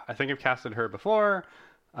 I think I've casted her before,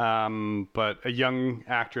 but a young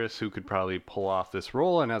actress who could probably pull off this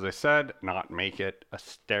role, and as I said, not make it a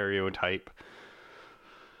stereotype.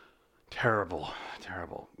 Terrible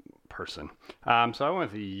person. So I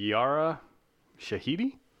went with Yara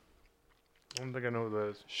Shahidi. I don't think I know who that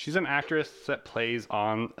is. She's an actress that plays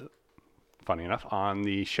on, funny enough, on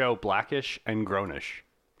the show Blackish and Grownish.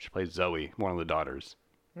 She plays Zoe, one of the daughters.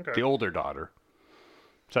 Okay. The older daughter.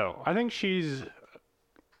 So I think she's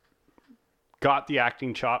got the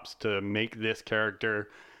acting chops to make this character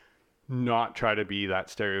not try to be that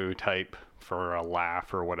stereotype for a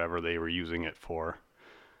laugh or whatever they were using it for.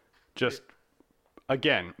 Just,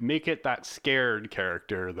 again, make it that scared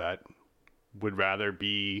character that would rather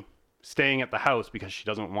be staying at the house because she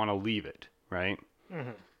doesn't want to leave it, right?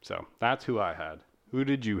 Mm-hmm. So that's who I had. Who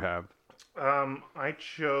did you have? I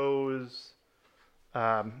chose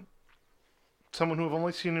someone who I've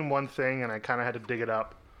only seen in one thing, and I kind of had to dig it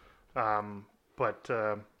up. But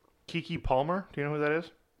Kiki Palmer, do you know who that is?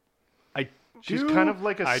 She's kind of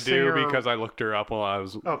like a singer. I do, because I looked her up while I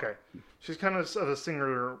was... Okay. She's kind of a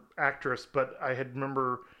singer-actress, but I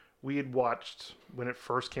remember we had watched, when it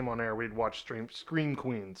first came on air, we had watched Scream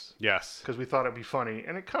Queens. Yes. Because we thought it'd be funny,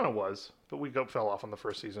 and it kind of was, but we fell off on the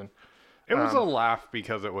first season. It was a laugh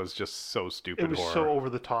because it was just so stupid. It was horror. so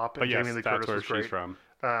over the top, and But yes, Jamie Lee that's Curtis where was she's great. from.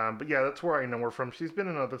 But yeah, that's where I know her from. She's been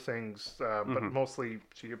in other things, but mostly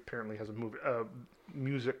she apparently has a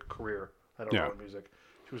music career. I don't know what music.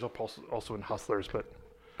 She was also in Hustlers, but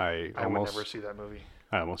I would never see that movie.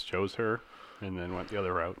 I almost chose her and then went the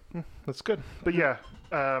other route. That's good. But yeah,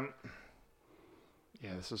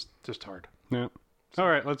 this is just hard. Yeah. All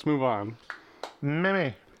right, let's move on.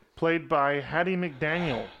 Meme, played by Hattie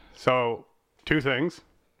McDaniel. So, two things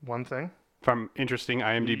One thing. from interesting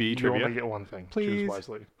IMDb You trivia. only get one thing. Please. Choose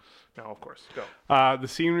wisely. No, of course. Go. The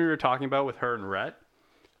scene we were talking about with her and Rhett,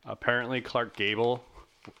 apparently Clark Gable,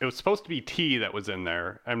 it was supposed to be tea that was in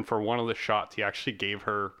there, and for one of the shots, he actually gave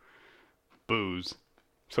her booze,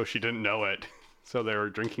 so she didn't know it. So they were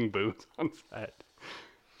drinking booze on set.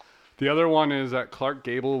 The other one is that Clark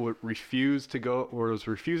Gable was refusing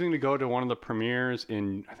to go to one of the premieres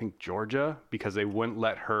in, I think, Georgia, because they wouldn't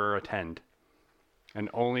let her attend. And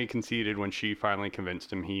only conceded when she finally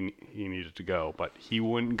convinced him he needed to go. But he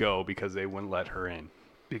wouldn't go because they wouldn't let her in.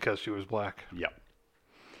 Because she was black. Yep.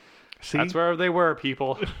 See? That's where they were,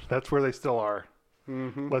 people. That's where they still are.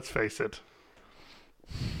 Mm-hmm. Let's face it.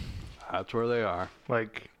 That's where they are.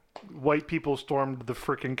 Like, white people stormed the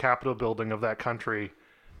freaking Capitol building of that country,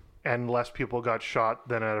 and less people got shot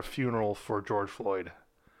than at a funeral for George Floyd.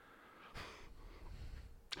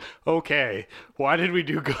 Okay, why did we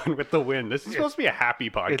do Gone with the Wind? This is supposed to be a happy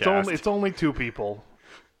podcast. It's only two people.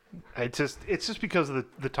 It's just because of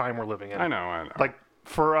the time we're living in. I know. Like,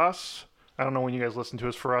 for us, I don't know when you guys listen to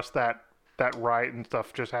us. For us, that riot and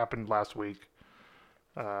stuff just happened last week.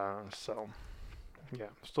 So, yeah,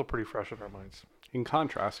 still pretty fresh in our minds. In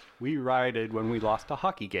contrast, we rioted when we lost a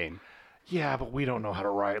hockey game. Yeah, but we don't know how to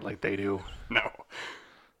riot like they do. No.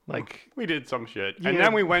 Like, We did some shit. Yeah. And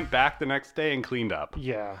then we went back the next day and cleaned up.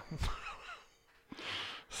 yeah.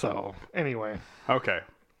 So, anyway. Okay.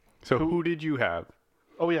 So who did you have?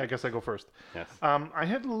 Oh, yeah, I guess I go first. Yes. I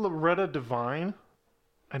had Loretta Devine.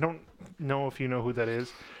 I don't know if you know who that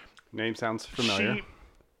is. Name sounds familiar.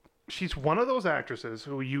 She's one of those actresses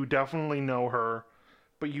who you definitely know her,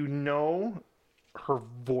 but you know her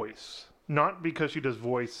voice. Not because she does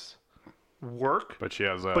voice work, But she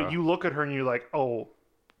has but you look at her and you're like, oh,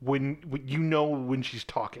 when you know when she's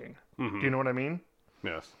talking. Mhm. Do you know what I mean?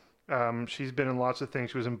 Yes. She's been in lots of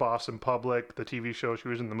things. She was in Boston Public, the TV show. She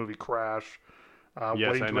was in the movie Crash.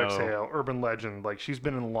 Yes, Waiting I to know. Exhale, Urban Legend. Like, she's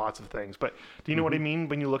been in lots of things. But do you know what I Mm-hmm. mean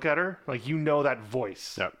when you look at her? Like, you know that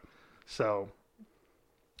voice. Yep. So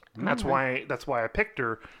that's why I picked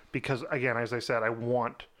her, because, again, as I said, I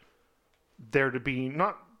want there to be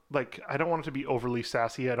not like, I don't want it to be overly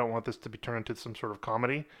sassy. I don't want this to be turned into some sort of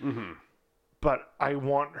comedy. Mm-hmm. But I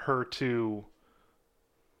want her to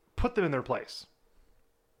put them in their place.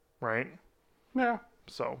 Right? Yeah.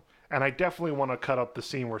 So, and I definitely want to cut up the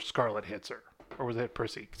scene where Scarlett hits her. Or was it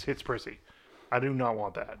Prissy? Hits Prissy. I do not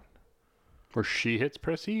want that. Where she hits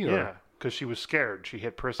Prissy? Or? Yeah, because she was scared. She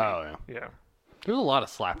hit Prissy. Oh, yeah. Yeah. There's a lot of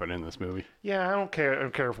slapping in this movie. Yeah, I don't care. I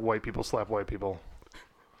don't care if white people slap white people.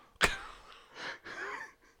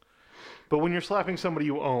 But when you're slapping somebody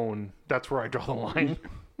you own, that's where I draw the line.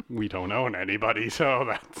 We don't own anybody, so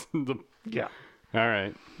that's the... Yeah. All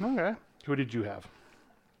right. Okay. Who did you have?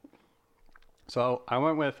 So I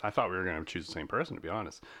went with... I thought we were going to choose the same person, to be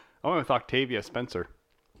honest. I went with Octavia Spencer.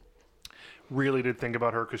 Really did think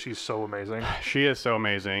about her because she's so amazing. She is so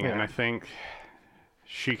amazing, and Yeah. I think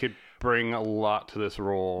she could bring a lot to this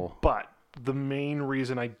role. But the main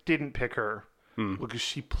reason I didn't pick her was because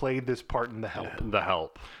she played this part in The Help. The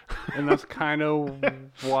Help. And that's kind of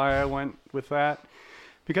why I went with that.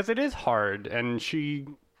 Because it is hard, and she...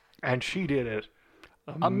 And she did it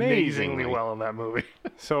Amazingly. amazingly well in that movie.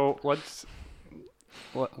 So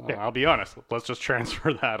I'll be honest. Let's just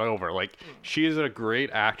transfer that over. Like, she is a great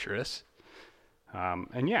actress.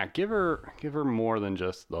 And yeah, give her more than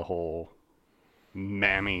just the whole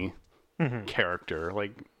mammy character.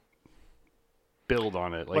 Like, build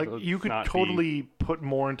on it. Like, let's you could not totally put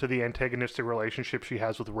more into the antagonistic relationship she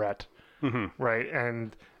has with Rhett, right?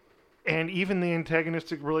 And even the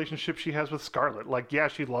antagonistic relationship she has with Scarlett. Like, yeah,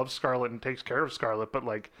 she loves Scarlett and takes care of Scarlett, but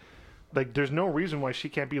like there's no reason why she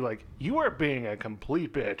can't be like, you are being a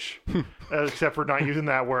complete bitch, except for not using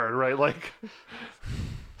that word, right? Like,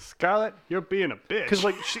 Scarlett, you're being a bitch. because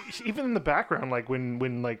like she even in the background, like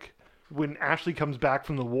when Ashley comes back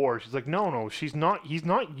from the war, she's like, no, he's not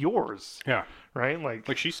yours, Yeah. right? Like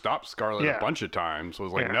Like, she stopped Scarlett Yeah. a bunch of times.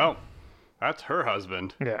 Was like, Yeah. no, that's her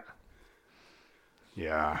husband. yeah.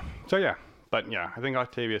 Yeah. So, yeah. But, yeah, I think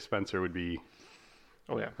Octavia Spencer would be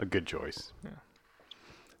Oh yeah. a good choice.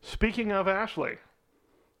 Speaking of Ashley,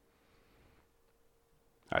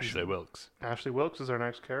 Ashley Wilkes Ashley Wilkes is our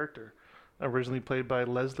next character, originally played by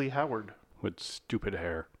Leslie Howard. with stupid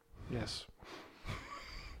hair. Yes.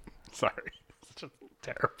 Sorry. It's just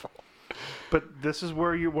terrible. But this is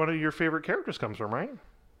where one of your favorite characters comes from, right?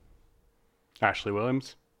 Ashley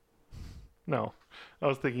Williams. No. I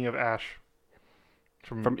was thinking of Ash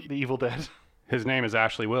from The Evil Dead. His name is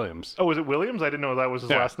Ashley Williams. Oh, is it Williams? I didn't know that was his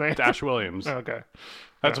last name. It's Ash Williams. Okay.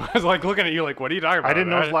 That's why I was like looking at you like, what are you talking about? I didn't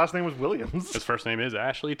know his last name was Williams. His first name is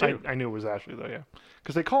Ashley, too. I knew it was Ashley, though, yeah.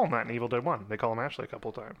 Because they call him that in Evil Dead 1. They call him Ashley a couple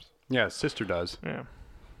of times. Yeah, his sister does. Yeah.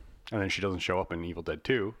 And then she doesn't show up in Evil Dead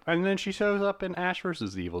 2. And then she shows up in Ash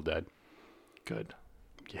vs. the Evil Dead. Good.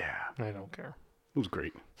 Yeah. I don't care. It was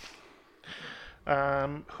great.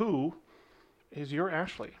 Who is your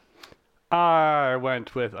Ashley? I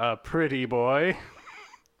went with a pretty boy.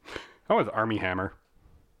 I went with Army Hammer.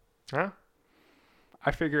 Huh?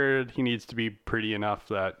 I figured he needs to be pretty enough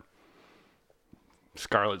that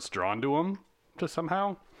Scarlett's drawn to him to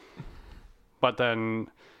somehow. But then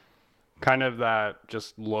kind of that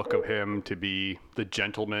just look of him to be the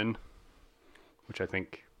gentleman, which I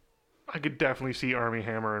think... I could definitely see Army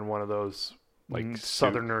Hammer in one of those like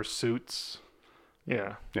Southerner suits.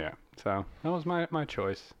 Yeah. Yeah, so that was my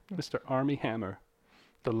choice. Mr. Army Hammer.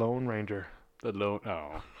 The Lone Ranger. The lone...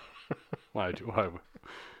 Oh. Why?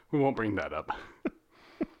 We won't bring that up.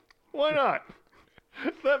 Why not?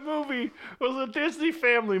 That movie was a Disney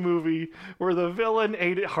family movie where the villain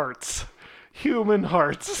ate hearts. Human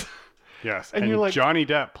hearts. Yes, And and you're like- Johnny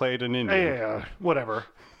Depp played an Indian. Yeah, whatever.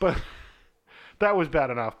 But that was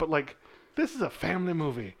bad enough. But like, this is a family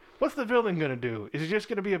movie. What's the villain gonna do? Is he just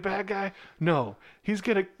gonna be a bad guy? No. He's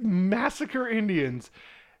gonna massacre Indians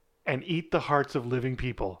and eat the hearts of living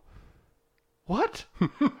people. What?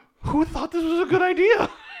 Who thought this was a good idea?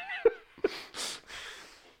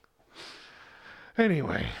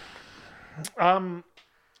 Anyway,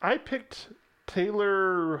 I picked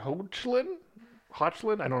Taylor Hoechlin. I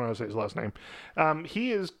don't know how to say his last name.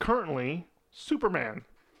 He is currently Superman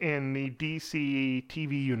in the DC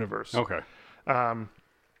TV universe. Okay. And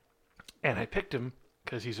I picked him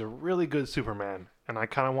because he's a really good Superman, and I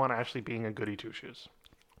kind of want Ashley being a goody two shoes.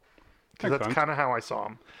 Because Makes that's sense. kind of how I saw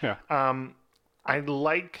him. Yeah. I'd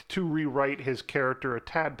like to rewrite his character a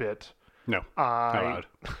tad bit. No. Not allowed.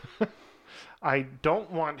 I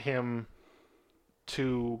don't want him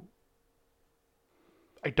to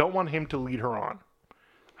lead her on.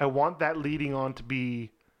 I want that leading on to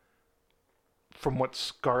be from what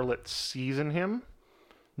Scarlett sees in him,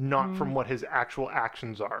 not from what his actual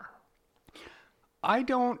actions are. I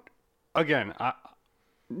don't. Again,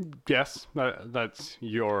 yes, that's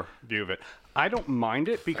your view of it. I don't mind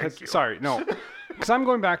it because. Thank you. Sorry, no, because I'm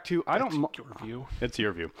going back to. I don't. Your view. It's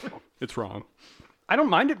your view. It's wrong. I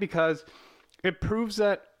don't mind it because it proves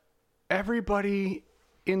that everybody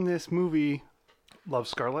in this movie Love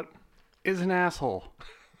Scarlett? is an asshole,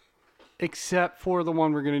 except for the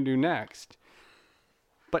one we're going to do next.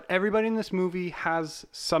 But everybody in this movie has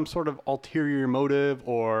some sort of ulterior motive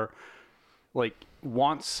or like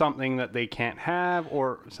wants something that they can't have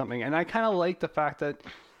or something. And I kind of like the fact that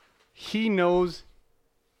he knows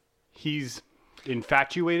he's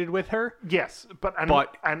infatuated with her. Yes, but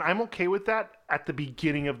I'm okay with that at the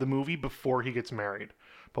beginning of the movie before he gets married.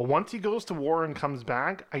 But once he goes to war and comes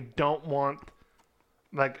back, I don't want...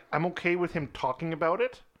 Like, I'm okay with him talking about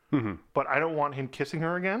it, but I don't want him kissing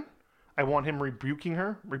her again. I want him rebuffing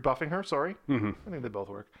her, sorry. I think they both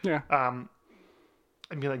work. Yeah.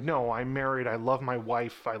 And be like, no, I'm married. I love my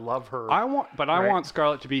wife. I love her. I want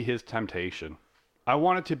Scarlett to be his temptation. I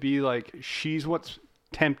want it to be like she's what's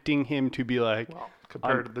tempting him to be like. Well,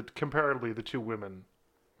 comparatively, the two women,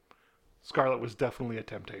 Scarlett was definitely a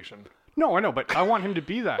temptation. No, I know, but I want him to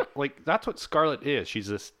be that. Like, that's what Scarlett is. She's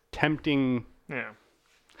this tempting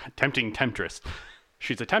temptress.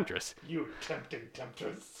 She's a temptress. You tempting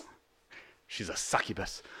temptress. She's a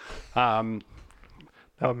succubus. That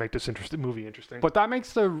would make this movie interesting. But that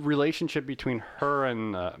makes the relationship between her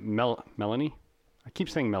and Melanie. I keep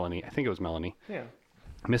saying Melanie. I think it was Melanie. Yeah.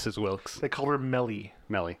 Mrs. Wilkes. They called her Melly.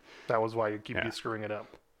 Melly. That was why you keep screwing it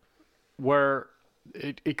up. Where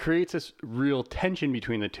it creates this real tension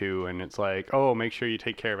between the two, and it's like, oh, make sure you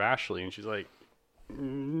take care of Ashley. And she's like,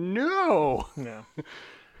 no. Yeah.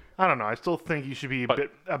 I don't know. I still think you should be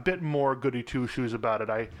a bit more goody two shoes about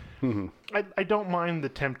it. I don't mind the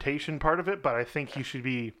temptation part of it, but I think he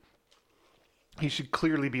should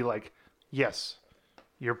clearly be like, yes,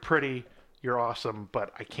 you're pretty, you're awesome,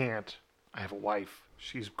 but I can't. I have a wife.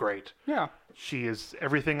 She's great. Yeah. She is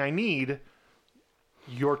everything I need.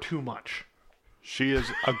 You're too much. She is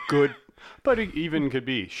a good, but it even could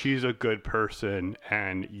be, she's a good person,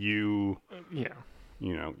 and you,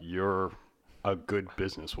 you're a good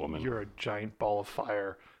businesswoman. You're a giant ball of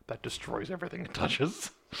fire that destroys everything it touches.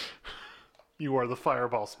 You are the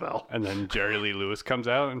fireball spell. And then Jerry Lee Lewis comes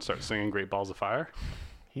out and starts singing Great Balls of Fire.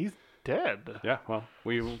 He's dead. Yeah, well,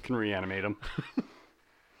 we can reanimate him.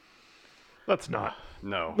 Let's not.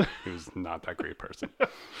 No, he was not that great person.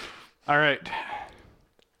 All right.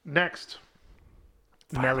 Next,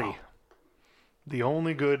 Nelly. The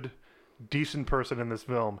only good, decent person in this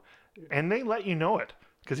film. And they let you know it.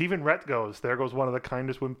 Because even Rhett goes, there goes one of the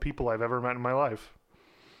kindest people I've ever met in my life.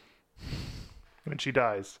 When she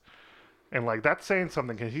dies. And, like, that's saying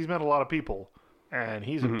something, because he's met a lot of people. And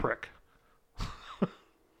he's a prick.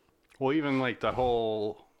 Well, even, like, the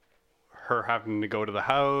whole... her having to go to the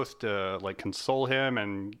house to, like, console him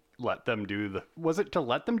and let them do the... Was it to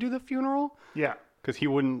let them do the funeral? Yeah. Because he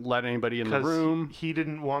wouldn't let anybody in the room. He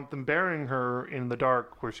didn't want them burying her in the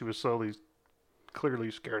dark where she was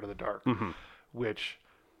clearly scared of the dark. Which,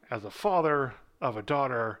 as a father of a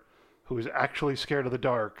daughter who is actually scared of the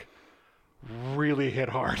dark, really hit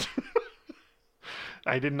hard.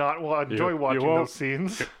 I did not enjoy watching those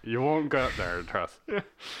scenes. You won't get there, trust.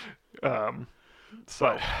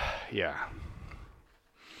 But, yeah.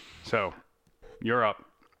 So, you're up.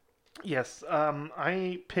 Yes,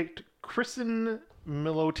 I picked Kristen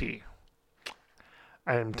Milotti.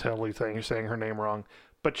 I am totally saying you're saying her name wrong,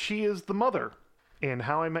 but she is the mother in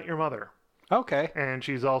How I Met Your Mother, Okay. and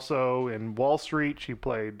she's also in Wall Street. She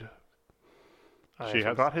played. I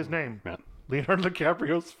forgot his name. Yeah. Leonardo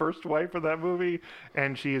DiCaprio's first wife in that movie,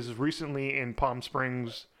 and she is recently in Palm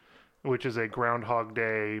Springs, which is a Groundhog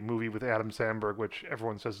Day movie with Adam Sandberg, which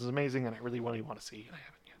everyone says is amazing, and I really want to see, and I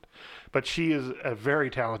haven't yet. But she is a very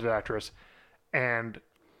talented actress, and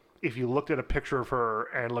if you looked at a picture of her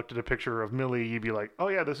and looked at a picture of Millie, you'd be like, oh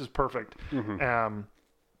yeah, this is perfect.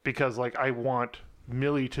 Because, like, I want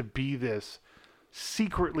Millie to be this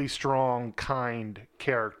secretly strong, kind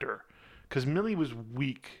character. Because Millie was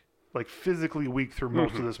weak, like physically weak through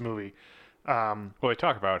most of this movie. Well, they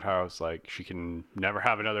talk about how it's like she can never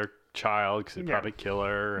have another child because it'd probably kill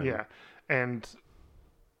her. And... Yeah, and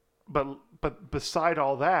but beside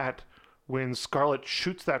all that, when Scarlett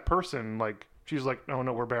shoots that person, like, she's like, oh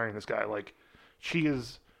no, we're burying this guy. Like, she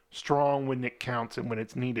is strong when it counts and when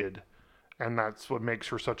it's needed, and that's what makes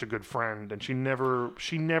her such a good friend. And she never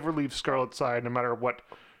leaves Scarlett's side, no matter what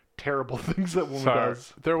terrible things that woman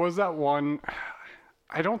does. There was that one.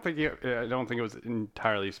 I don't think it was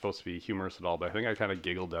entirely supposed to be humorous at all, but I think I kind of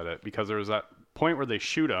giggled at it because there was that point where they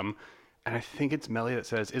shoot him, and I think it's Melly that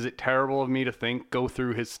says, "Is it terrible of me to go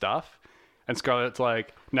through his stuff?" And Scarlett's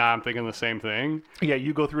like, "Nah, I'm thinking the same thing." Yeah,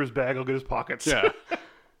 you go through his bag, I'll get his pockets. Yeah,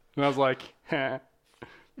 and I was like, "Heh."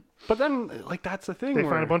 But then, like, that's the thing. They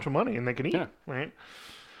find a bunch of money and they can eat, Yeah. right?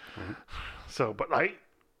 So, but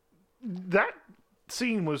that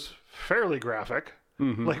scene was fairly graphic.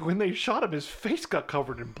 Like, when they shot him, his face got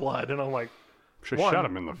covered in blood, and I'm like, should shot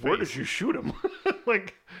him in the face. Where did you shoot him?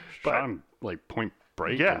 Like, shot him like point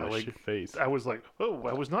break in the face. I was like, oh,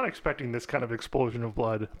 I was not expecting this kind of explosion of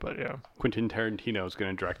blood, but yeah. Quentin Tarantino is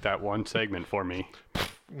going to direct that one segment for me.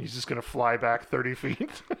 He's just going to fly back 30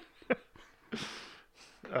 feet.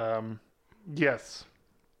 Yes.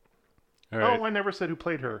 All right. Oh, I never said who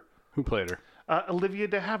played her. Who played her? Olivia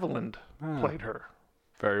de Havilland played her.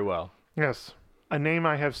 Very well. Yes. A name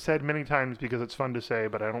I have said many times because it's fun to say,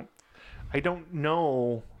 but I don't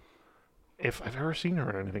know if I've ever seen her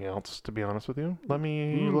in anything else, to be honest with you. Let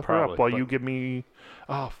me look her up while you give me...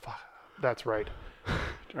 Oh, fuck. That's right.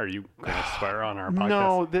 Are you going to swear on our podcast?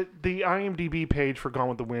 No, the IMDb page for Gone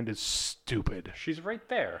with the Wind is stupid. She's right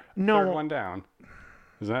there. No. Third one down.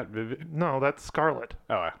 Is that Vivian? No, that's Scarlett.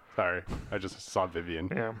 Oh, sorry. I just saw Vivian.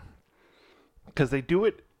 Yeah. Because they do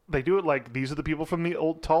it like, these are the people from the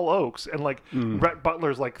old Tall Oaks, and like Rhett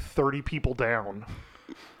Butler's like 30 people down.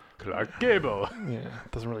 Clark Gable. Yeah,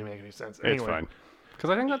 it doesn't really make any sense. It's Anyway. fine.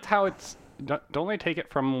 Because I think that's how it's... Don't they take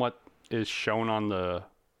it from what is shown on the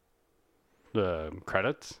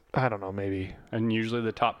credits? I don't know, maybe. And usually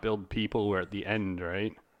the top billed people were at the end,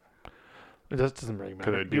 right? It doesn't really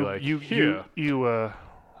matter. Could it be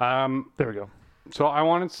There we go. So I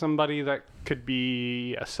wanted somebody that could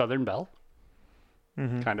be a Southern Belle,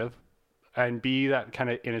 kind of, and be that kind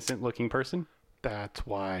of innocent looking person. That's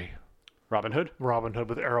why. Robin Hood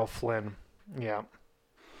with Errol Flynn. Yeah.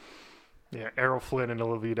 Yeah, Errol Flynn and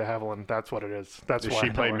Olivia de Havilland. That's what it is. That's Does why she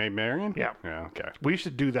play Maid Marian? Yeah. Yeah, okay. We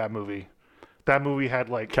should do that movie. That movie had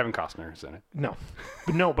like... Kevin Costner is in it.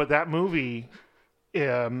 No, but that movie...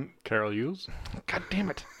 Carol Hughes? God damn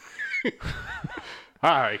it.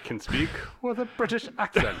 I can speak with a British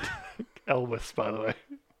accent. Elvis, by the way.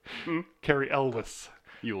 Carrie Elvis.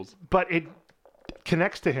 Hughes. But it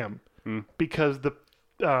connects to him because the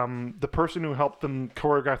person who helped them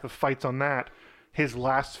choreograph the fights on that, his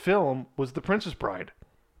last film was The Princess Bride.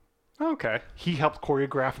 Okay. He helped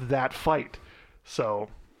choreograph that fight. So,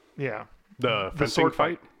 yeah. The sword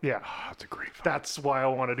fight? Yeah. Oh, that's a great fight. That's why I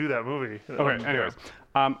want to do that movie. Okay, anyways.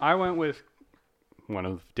 I went with one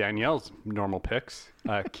of Danielle's normal picks,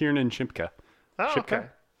 Kiernan Shipka. Oh, Shipka? okay.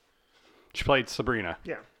 She played Sabrina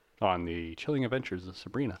Yeah. on the Chilling Adventures of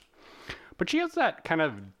Sabrina. But she has that kind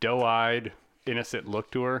of doe-eyed, innocent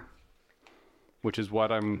look to her, which is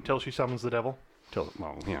what I'm... Till she summons the devil.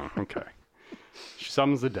 Well, yeah, okay. She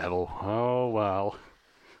summons the devil. Oh, well.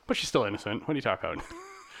 But she's still innocent. What are you talking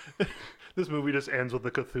about? This movie just ends with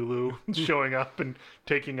the Cthulhu showing up and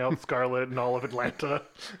taking out Scarlet and all of Atlanta.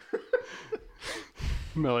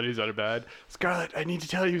 Melody's out of bed. Scarlet, I need to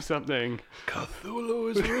tell you something.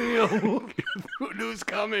 Cthulhu is real. Cthulhu's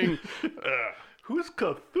coming. Who's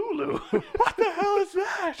Cthulhu? What the hell is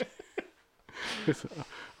that?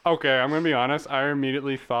 Okay, I'm going to be honest. I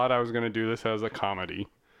immediately thought I was going to do this as a comedy.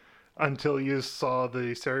 Until you saw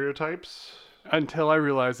the stereotypes? Until I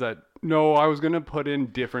realized that, no, I was going to put in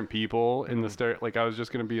different people in the like, I was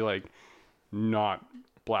just going to be like, not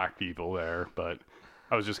black people there, but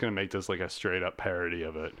I was just going to make this like a straight up parody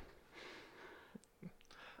of it.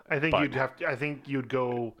 I think you'd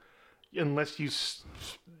go, unless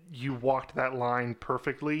you walked that line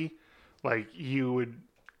perfectly, like you would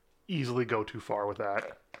easily go too far with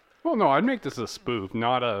that. Well, no, I'd make this a spoof,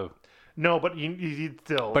 not a... No, but you'd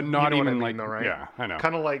still... But not you know even what I mean, like... though, right? Yeah, I know.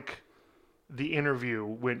 Kind of like The Interview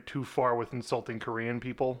went too far with insulting Korean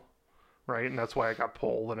people, right? And that's why it got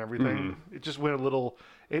pulled and everything. It just went a little...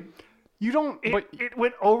 It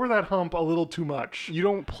went over that hump a little too much. You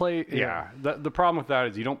don't play... Yeah. The problem with that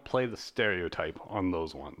is you don't play the stereotype on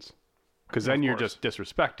those ones. Because then you're just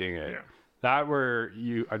disrespecting it. Yeah. That where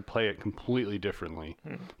I'd play it completely differently.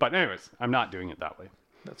 But anyways, I'm not doing it that way.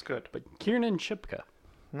 That's good. But Kiernan Shipka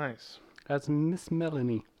Nice. as Miss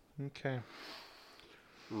Melanie. Okay.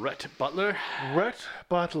 Rhett Butler. Rhett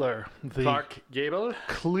Butler. The Clark Gable.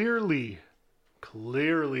 clearly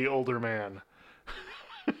older man.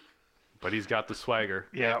 But he's got the swagger.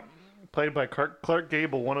 Yeah. Played by Clark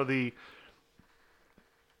Gable, one of the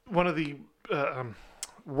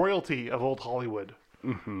royalty of old Hollywood.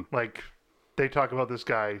 Mm-hmm. Like, they talk about this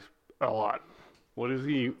guy a lot. What is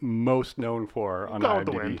he most known for on Gone IMDb? with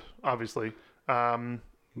the Wind, obviously. And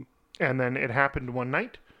then It Happened One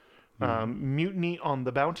Night, Mutiny on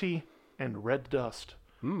the Bounty, and Red Dust.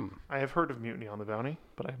 I have heard of Mutiny on the Bounty,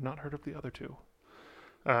 but I have not heard of the other two.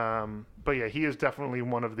 But yeah, he is definitely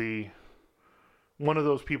one of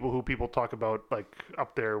those people who people talk about, like,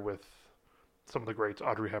 up there with some of the greats,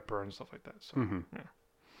 Audrey Hepburn and stuff like that. So,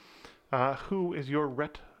 yeah. Who is your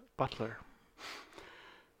Rhett Butler?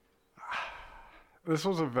 This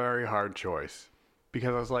was a very hard choice because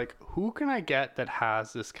I was like, who can I get that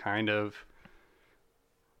has this kind of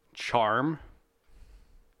charm,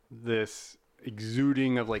 this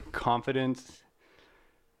exuding of like confidence,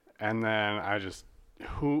 and then I just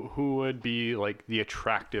who would be like the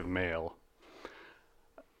attractive male?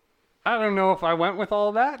 I don't know if I went with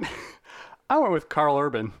all that. I went with Carl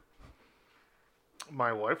Urban.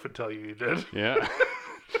 My wife would tell you did. Yeah.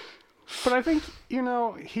 But I think,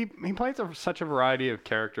 he plays such a variety of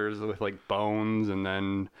characters with like Bones, and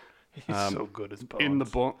then He's so good as Bones.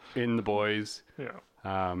 in the Boys. Yeah.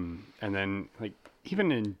 And then like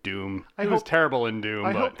even in Doom, he was terrible in Doom.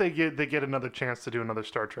 I hope they get another chance to do another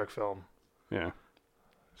Star Trek film. Yeah.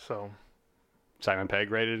 So Simon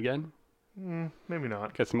Pegg rated again. maybe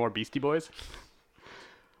not. Get some more Beastie Boys.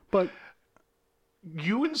 But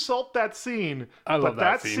You insult that scene, I love but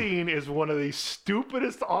that scene is one of the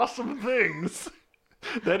stupidest, awesome things.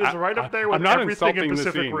 That is right up there with I'm not everything insulting in the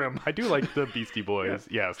Pacific scene. Rim. I do like the Beastie Boys.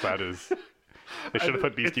 Yes, that is. They should have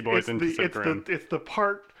put Beastie Boys in Pacific Rim. It's the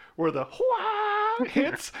part where the wah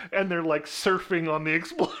hits and they're like surfing on the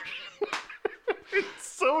explosion. It's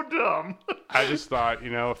so dumb. I just thought,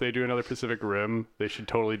 if they do another Pacific Rim, they should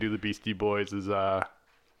totally do the Beastie Boys as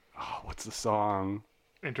what's the song?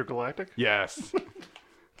 Intergalactic? Yes.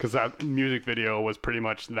 Because that music video was pretty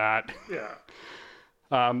much that. Yeah.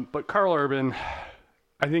 But Carl Urban,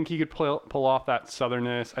 I think he could pull off that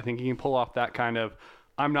southernness. I think he can pull off that kind of,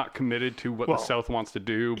 I'm not committed to what the South wants to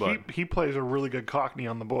do, but... He plays a really good Cockney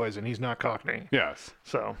on The Boys, and he's not Cockney. Yes.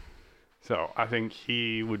 So I think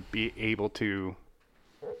he would be able to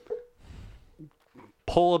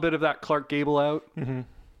pull a bit of that Clark Gable out,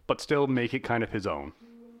 but still make it kind of his own.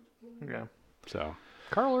 yeah. So,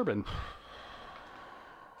 Carl Urban.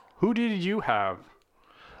 Who did you have?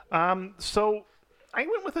 So I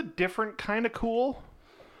went with a different kind of cool.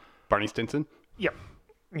 Barney Stinson? Yep.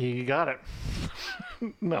 You got it.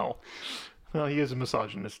 No. Well, he is a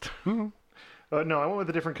misogynist. No, I went with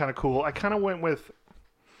a different kind of cool. I kind of went with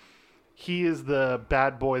he is the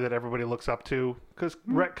bad boy that everybody looks up to. Because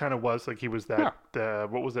Rhett kind of was. Like, he was that,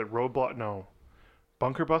 what was it, roadblock? No.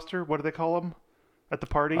 Bunker Buster? What do they call him at the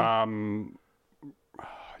party?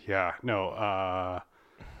 Yeah. No.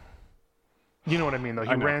 You know what I mean, though.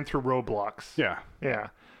 He know. ran through roadblocks. Yeah. Yeah.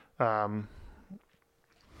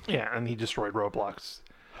 Yeah, and he destroyed roadblocks.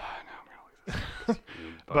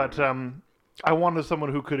 But I wanted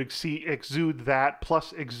someone who could exude that,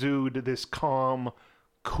 plus exude this calm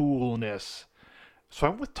coolness. So I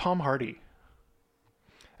went with Tom Hardy.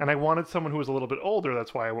 And I wanted someone who was a little bit older.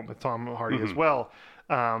 That's why I went with Tom Hardy as well.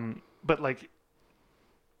 But like,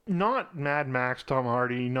 not Mad Max Tom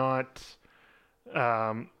Hardy, not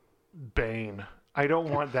Bane. I don't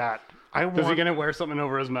want that. Is he gonna wear something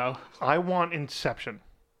over his mouth? I want Inception.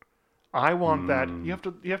 I want that. You have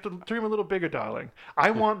to dream a little bigger, darling.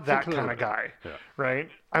 I want that kind of guy, right?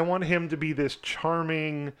 I want him to be this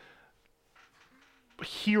charming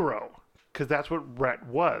hero, because that's what Rhett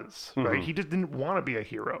was, right? He just didn't want to be a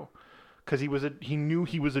hero, because he knew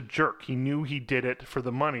he was a jerk. He knew he did it for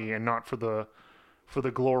the money and not for the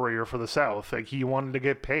glory or for the South. Like, he wanted to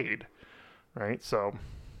get paid, right? So,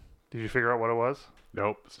 did you figure out what it was?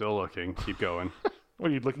 Nope. Still looking. Keep going.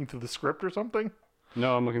 What, are you looking through the script or something?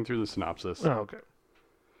 No, I'm looking through the synopsis. Oh, okay.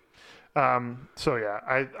 So yeah,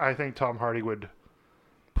 I think Tom Hardy would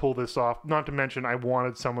pull this off. Not to mention, I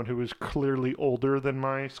wanted someone who was clearly older than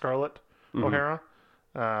my Scarlett O'Hara.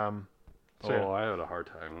 I had a hard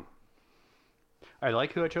time. I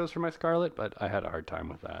like who I chose for my Scarlet, but I had a hard time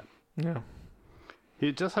with that. Yeah.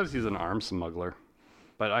 He just says he's an arms smuggler,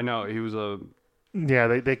 but I know he was a. Yeah,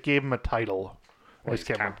 they gave him a title. Well, he's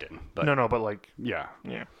captain. But no, but like. Yeah.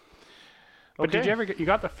 Yeah. But did you ever you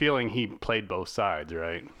got the feeling he played both sides,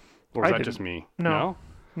 right? Or was that just me? No.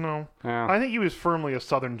 Yeah. I think he was firmly a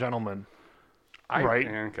Southern gentleman. Right?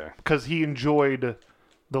 Yeah, okay. Because he enjoyed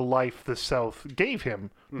the life the South gave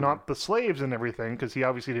him, not the slaves and everything, because he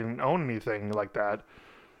obviously didn't own anything like that.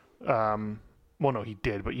 Well, no, he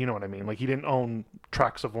did, but you know what I mean. Like, he didn't own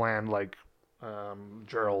tracts of land like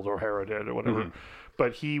Gerald O'Hara did or whatever.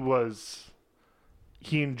 But he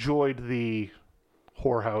enjoyed the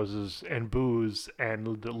whorehouses and booze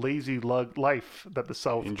and the lazy life that the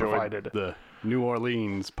South provided. The New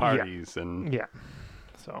Orleans parties and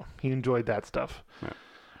so he enjoyed that stuff. Yeah.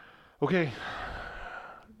 Okay,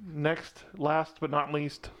 next, last but not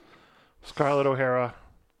least, Scarlett O'Hara,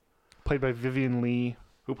 played by Vivien Leigh,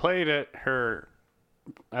 who played her,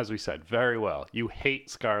 as we said, very well. You hate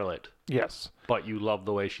Scarlett, yes, but you love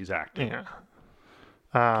the way she's acting. Yeah,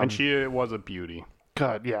 and she was a beauty.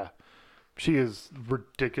 God, yeah. She is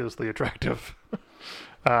ridiculously attractive.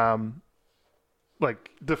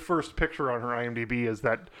 Like, the first picture on her IMDb is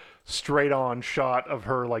that straight-on shot of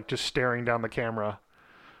her, like, just staring down the camera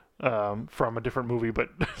from a different movie. But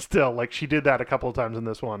still, like, she did that a couple of times in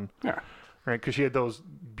this one. Yeah. Right? Because she had those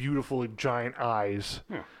beautiful giant eyes.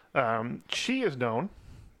 Yeah. She is known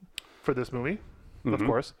for this movie, of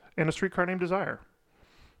course, in A Streetcar Named Desire.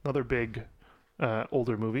 Another big,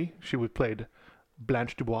 older movie. She played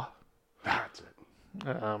Blanche Dubois. That's it.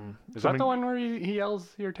 Is that the one where he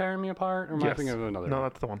yells, "You're tearing me apart"? Or am I thinking of another? No,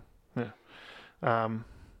 that's the one. Yeah.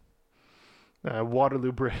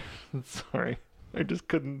 Waterloo Bridge. Sorry, I just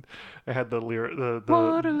couldn't. I had the lyric. The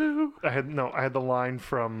Waterloo. I had the line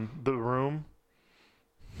from The Room.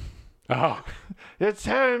 Oh, you're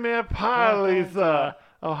tearing me apart, Lisa.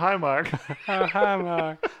 Oh, hi, Mark. Oh, hi,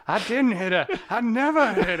 Mark. I didn't hit her. I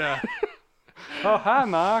never hit her. Oh, hi,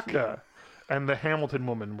 Mark. Yeah. And the Hamilton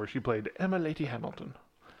woman, where she played Emma Lady Hamilton.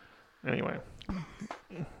 Anyway.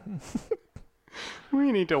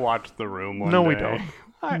 We need to watch The Room one day. No, we don't.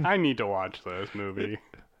 I need to watch this movie.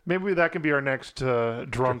 Maybe that can be our next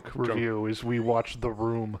drunk review, is we watch The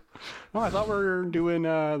Room. Oh, I thought we were doing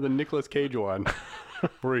the Nicolas Cage one,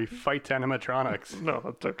 where he fights animatronics. No,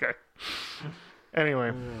 that's okay.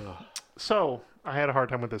 Anyway, so I had a hard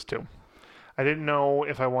time with this too. I didn't know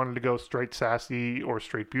if I wanted to go straight sassy or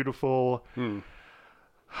straight beautiful.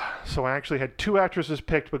 So I actually had two actresses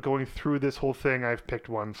picked, but going through this whole thing, I've picked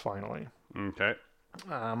one finally. Okay.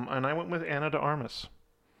 And I went with Ana de Armas.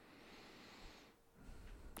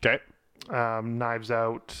 Okay. Knives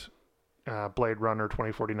Out, Blade Runner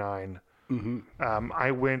 2049.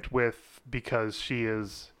 I went with, because she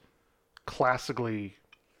is classically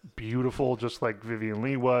beautiful, just like Vivien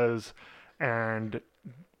Leigh was, and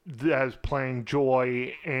as playing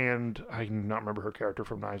Joy, and I do not remember her character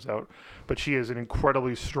from Knives Out, but she is an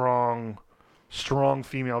incredibly strong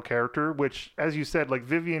female character, which, as you said, like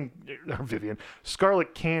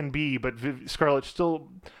Scarlett can be, but Scarlett still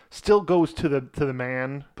goes to the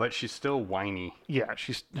man. But she's still whiny. Yeah,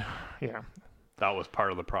 That was part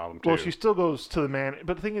of the problem too. Well, she still goes to the man,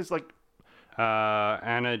 but the thing is, like,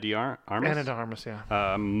 Ana de Armas. Ana de Armas,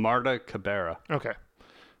 yeah. Marta Cabrera. Okay.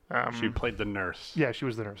 She played the nurse. Yeah, she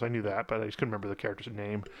was the nurse. I knew that, but I just couldn't remember the character's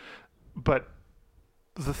name. But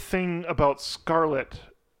the thing about Scarlet,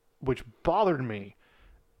 which bothered me,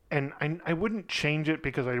 and I wouldn't change it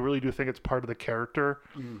because I really do think it's part of the character,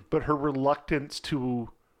 but her reluctance to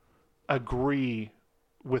agree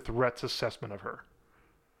with Rhett's assessment of her.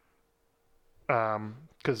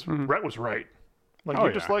 Because Rhett was right. Like,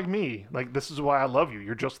 you're just like me. Like, this is why I love you.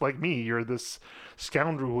 You're just like me. You're this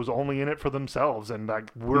scoundrel who's only in it for themselves, and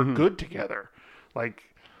like we're good together.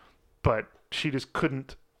 Like, but she just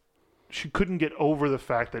couldn't. She couldn't get over the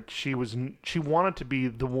fact that she wanted to be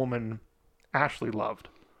the woman Ashley loved,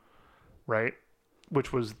 right?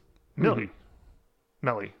 Which was Mellie,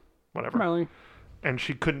 whatever. Mellie. And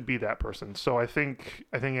she couldn't be that person. So I think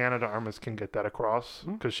Ana de Armas can get that across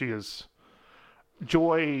because she is.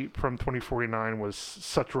 Joy from 2049 was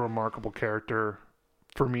such a remarkable character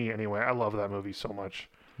for me anyway. I love that movie so much.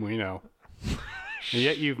 We know. And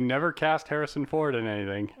yet you've never cast Harrison Ford in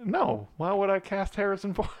anything. No. Why would I cast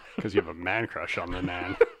Harrison Ford? Because you have a man crush on the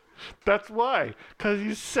man. That's why. Because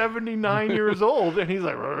he's 79 years old and he's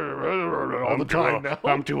like all the time now.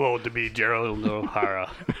 I'm too old to be Gerald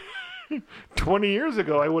O'Hara. 20 years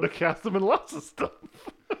ago, I would have cast him in lots of stuff.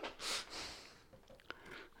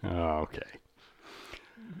 Okay.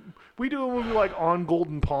 We do a movie like On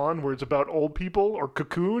Golden Pond where it's about old people, or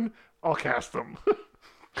Cocoon, I'll cast them.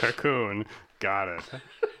 Cocoon. Got it.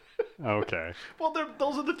 Okay. Well,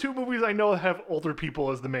 those are the two movies I know that have older people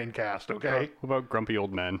as the main cast, okay? What about Grumpy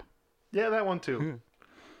Old Men? Yeah, that one too.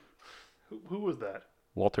 Who was that?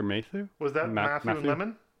 Walter Matthau? Was that Matthew and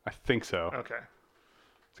Lemon? I think so. Okay. I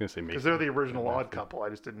was going to say Matthau. Because they're the original Odd Couple. I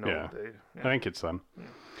just didn't know. Yeah. Yeah. I think it's them. Yeah.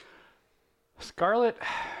 Scarlet,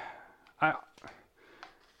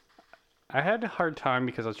 I had a hard time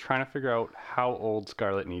because I was trying to figure out how old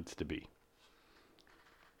Scarlet needs to be.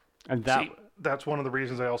 And that's one of the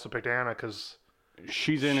reasons I also picked Anna, because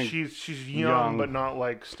she's young, but not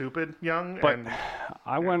like stupid young. But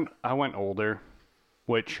I went older,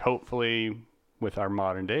 which hopefully with our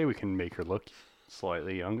modern day we can make her look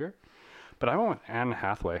slightly younger. But I went with Anne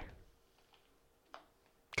Hathaway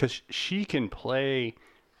because she can play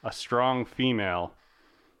a strong female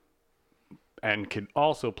and can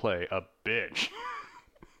also play a bitch.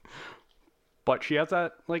 But she has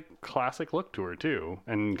that like classic look to her too,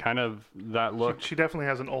 and kind of that look. She definitely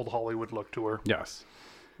has an old Hollywood look to her. Yes.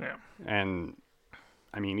 Yeah. And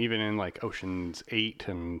I mean, even in like Ocean's 8,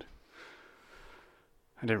 and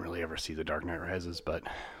I didn't really ever see The Dark Knight Rises, but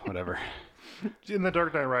whatever. In The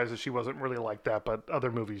Dark Knight Rises, she wasn't really like that, but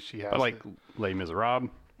other movies she has. But like Les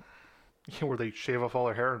Miserables. Where they shave off all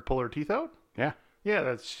her hair and pull her teeth out? Yeah.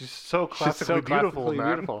 Yeah, she's so classically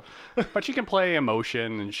beautiful. But she can play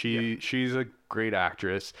emotion, and she's a great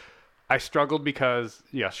actress. I struggled because,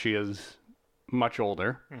 yes, she is much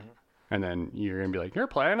older. Mm-hmm. And then you're going to be like, you're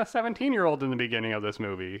playing a 17-year-old in the beginning of this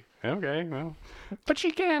movie. Okay, well. But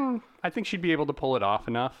I think she'd be able to pull it off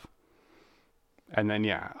enough. And then,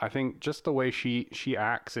 yeah, I think just the way she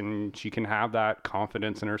acts, and she can have that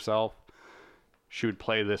confidence in herself, she would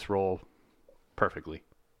play this role perfectly.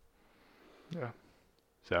 Yeah.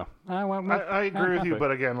 So I agree with you,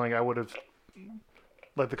 but again, like I would have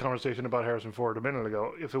let the conversation about Harrison Ford a minute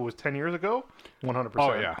ago. If it was 10 years ago, 100%.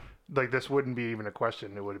 Oh yeah. Like this wouldn't be even a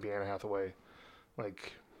question. It would be Anne Hathaway.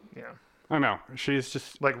 Like, yeah. I know. She's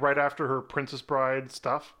just like right after her Princess Bride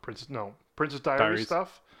stuff, Princess Diaries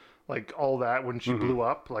stuff, like all that when she blew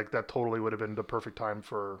up, like that totally would have been the perfect time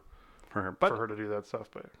for her to do that stuff.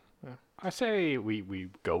 But yeah. I say we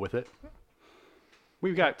go with it.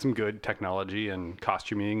 We've got some good technology and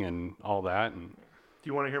costuming and all that. And do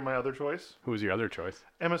you want to hear my other choice? Who was your other choice?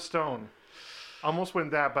 Emma Stone. Almost went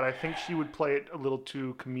that, but I think she would play it a little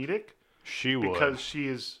too comedic. She would. Because she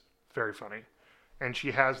is very funny. And she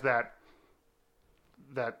has that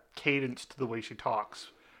cadence to the way she talks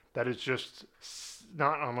that is just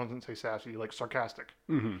not, I wouldn't say sassy, like sarcastic.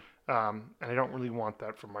 Mm-hmm. And I don't really want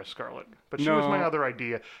that from my Scarlet. But she was my other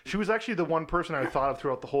idea. She was actually the one person I thought of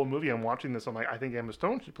throughout the whole movie. I'm watching this. I'm like, I think Emma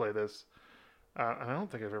Stone should play this. And I don't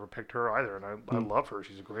think I've ever picked her either. And I love her.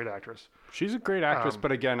 She's a great actress. She's a great actress.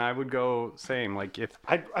 But again, I would go same. Like if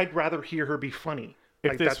I'd rather hear her be funny.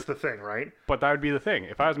 Like that's the thing, right? But that would be the thing.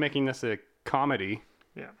 If I was making this a comedy,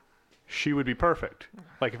 she would be perfect.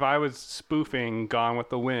 Like if I was spoofing Gone with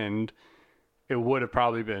the Wind, it would have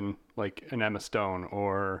probably been like an Emma Stone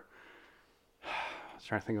or I was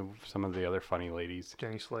trying to think of some of the other funny ladies.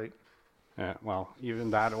 Jenny Slate. Yeah, well,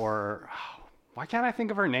 even that or why can't I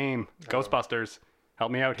think of her name? Ghostbusters.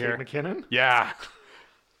 Help me out here. Kate McKinnon? Yeah.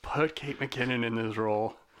 Put Kate McKinnon in this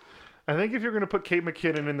role. I think if you're going to put Kate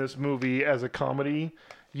McKinnon in this movie as a comedy,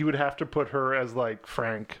 you would have to put her as like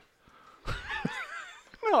Frank.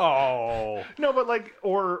 No. No, but like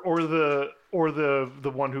or the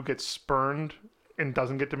one who gets spurned and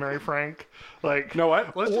doesn't get to marry Frank. Like, You know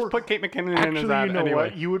what? Let's just put Kate McKinnon in as actually, that you know anyway.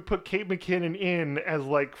 what? You would put Kate McKinnon in as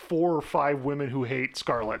like 4 or 5 women who hate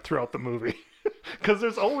Scarlett throughout the movie. Because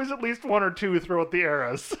there's always at least 1 or 2 throughout the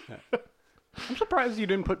eras. I'm surprised you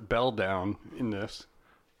didn't put Belle down in this.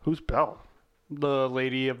 Who's Belle? The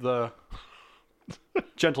lady of the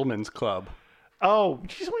Gentleman's Club. Oh,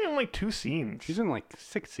 she's only in like 2 scenes. She's in like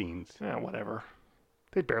 6 scenes. Yeah, whatever.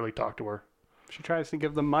 They barely talk to her. She tries to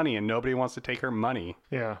give them money and nobody wants to take her money.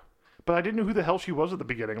 Yeah. But I didn't know who the hell she was at the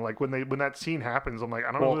beginning. Like when that scene happens, I'm like,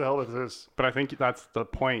 I don't know who the hell this is. But I think that's the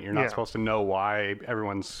point. You're not Yeah. supposed to know why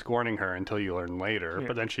everyone's scorning her until you learn later. Yeah.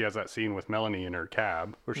 But then she has that scene with Melanie in her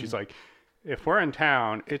cab where she's like, if we're in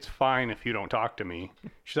town, it's fine if you don't talk to me.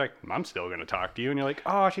 She's like, I'm still going to talk to you. And you're like,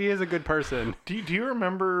 oh, she is a good person. Do you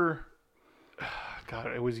remember? God,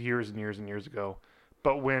 it was years and years and years ago.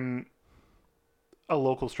 But when a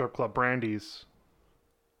local strip club, Brandy's,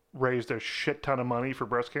 raised a shit ton of money for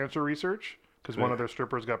breast cancer research because one of their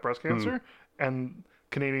strippers got breast cancer, and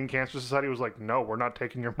Canadian Cancer Society was like, "No, we're not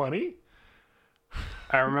taking your money."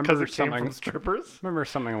 I remember Because it came something. from strippers. Remember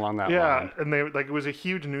something along that Yeah, line. and they like it was a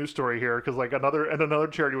huge news story here because like another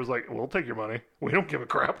charity was like, "We'll take your money. We don't give a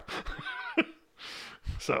crap."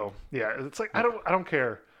 So yeah, it's like I don't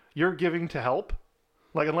care. You're giving to help,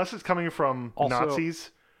 like unless it's coming from Also-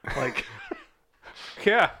 Nazis, like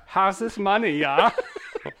Yeah, how's this money, yeah?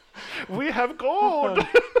 we have gold.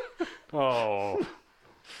 Oh,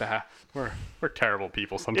 we're terrible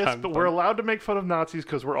people sometimes. Yes, but we're allowed to make fun of Nazis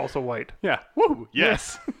because we're also white. Yeah. Woo.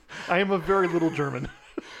 Yes. I am a very little German.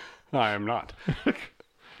 I am not.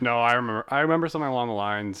 No, I remember something along the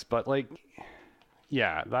lines, but like,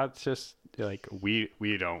 yeah, that's just like we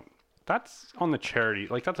don't. That's on the charity.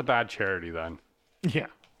 Like that's a bad charity then. Yeah,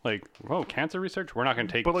 Like, oh, cancer research? We're not going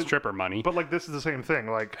to take But, like- stripper money. but like this is the same thing.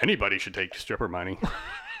 Like Anybody should take stripper money.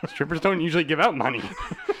 Strippers don't usually give out money.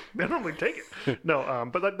 they don't really take it. No,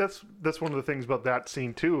 but that's one of the things about that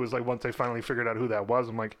scene too. Is like once they finally figured out who that was,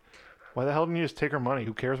 I'm like, why the hell didn't you just take her money?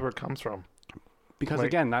 Who cares where it comes from? Because Like-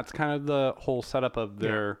 again, that's kind of the whole setup of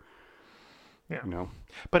their, Yeah. you know,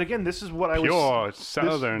 But again, this is what I pure was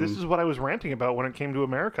southern. This is what I was ranting about when it came to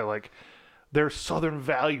America. Like their southern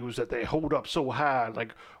values that they hold up so high.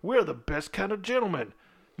 Like we're the best kind of gentlemen.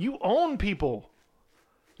 You own people.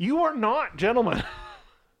 You are not gentlemen.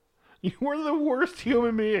 You are the worst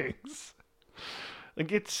human beings.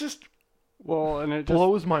 Like it's just well, and it just,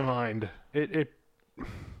 blows my mind. it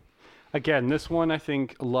again, this one I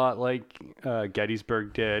think a lot like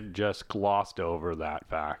Gettysburg did just glossed over that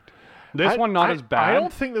fact. This one not as bad. I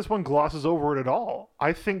don't think this one glosses over it at all.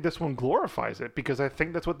 I think this one glorifies it because I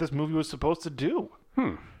think that's what this movie was supposed to do.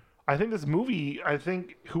 I think this movie,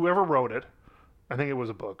 whoever wrote it, I think it was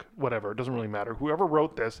a book, whatever, it doesn't really matter. Whoever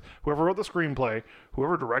wrote this, whoever wrote the screenplay,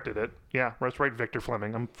 whoever directed it, yeah, that's right, Victor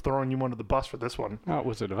Fleming. I'm throwing you under the bus for this one. Oh,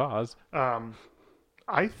 Wizard of Oz.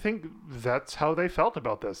 I think that's how they felt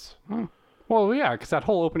about this. Well, yeah, because that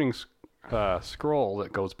whole opening scroll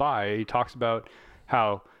that goes by, he talks about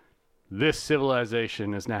how this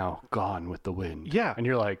civilization is now gone with the wind. Yeah. And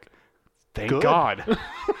you're like, thank Good. God.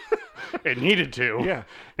 It needed to. Yeah.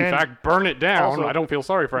 In And fact, burn it down. also, I don't feel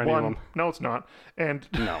sorry for any of One, them. no, it's not. And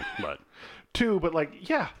No, but two, but like,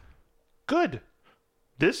 yeah, good.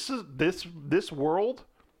 This world,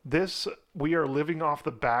 we are living off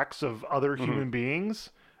the backs of other human beings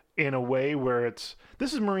in a way where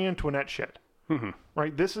this is Marie Antoinette shit,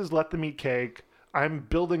 right? This is let them eat cake. I'm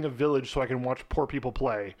building a village so I can watch poor people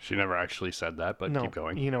play. she never actually said that, but No, keep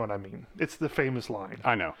going. you know what I mean. It's the famous line.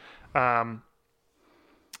 I know.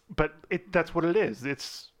 But that's what it is.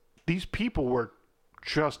 These people were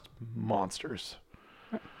just monsters.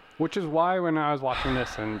 Which is why when I was watching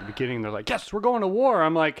this in the beginning, they're like, yes, we're going to war.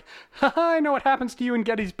 I'm like, haha, I know what happens to you in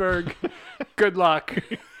Gettysburg. Good luck.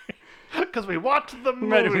 Because we watched the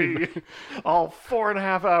movie. All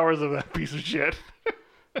 4.5 hours of that piece of shit.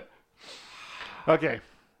 Okay.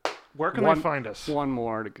 Where can they find us? One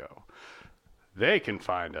more to go. They can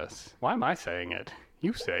find us. Why am I saying it?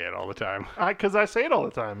 You say it all the time. Because I say it all the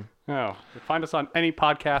time. Oh, find us on any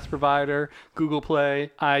podcast provider, Google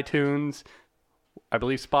Play, iTunes, I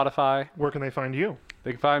believe Spotify. Where can they find you?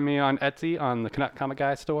 They can find me on Etsy on the Canuck Comic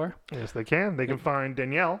Guy store. Yes, they can. They can find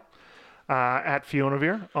Danielle at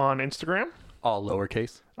Fionavere on Instagram. All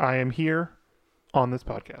lowercase. I am here on this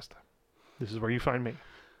podcast. This is where you find me.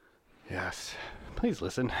 Yes. Please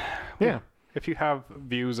listen. Yeah. If you have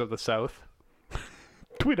views of the South,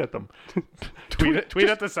 Tweet at them. Tweet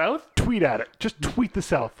at the South? Tweet at it. Just tweet the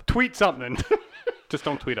South. Tweet something. Just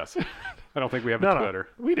don't tweet us. I don't think we have a Twitter.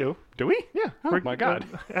 No, we do. Do we? Yeah. Oh my God.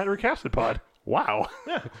 At Recasted Pod. Wow.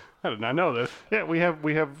 Yeah. I did not know this. Yeah, we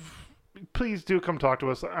have. Please do come talk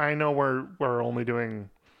to us. I know we're only doing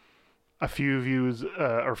a few views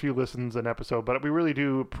or a few listens an episode, but we really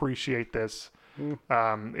do appreciate this.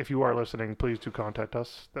 If you are listening, please do contact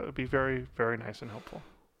us. That would be very, very nice and helpful.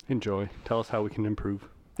 Enjoy. Tell us how we can improve.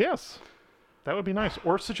 Yes, that would be nice.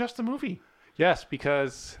 Or suggest a movie. Yes,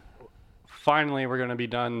 because finally we're going to be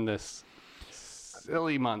done this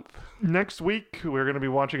silly month. Next week, we're going to be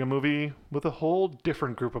watching a movie with a whole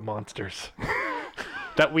different group of monsters.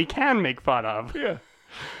 That we can make fun of. Yeah.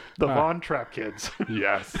 The Von Trapp kids.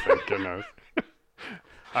 Yes, thank goodness.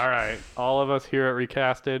 All right, all of us here at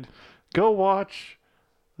Recasted. Go watch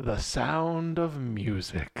The Sound of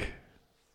Music.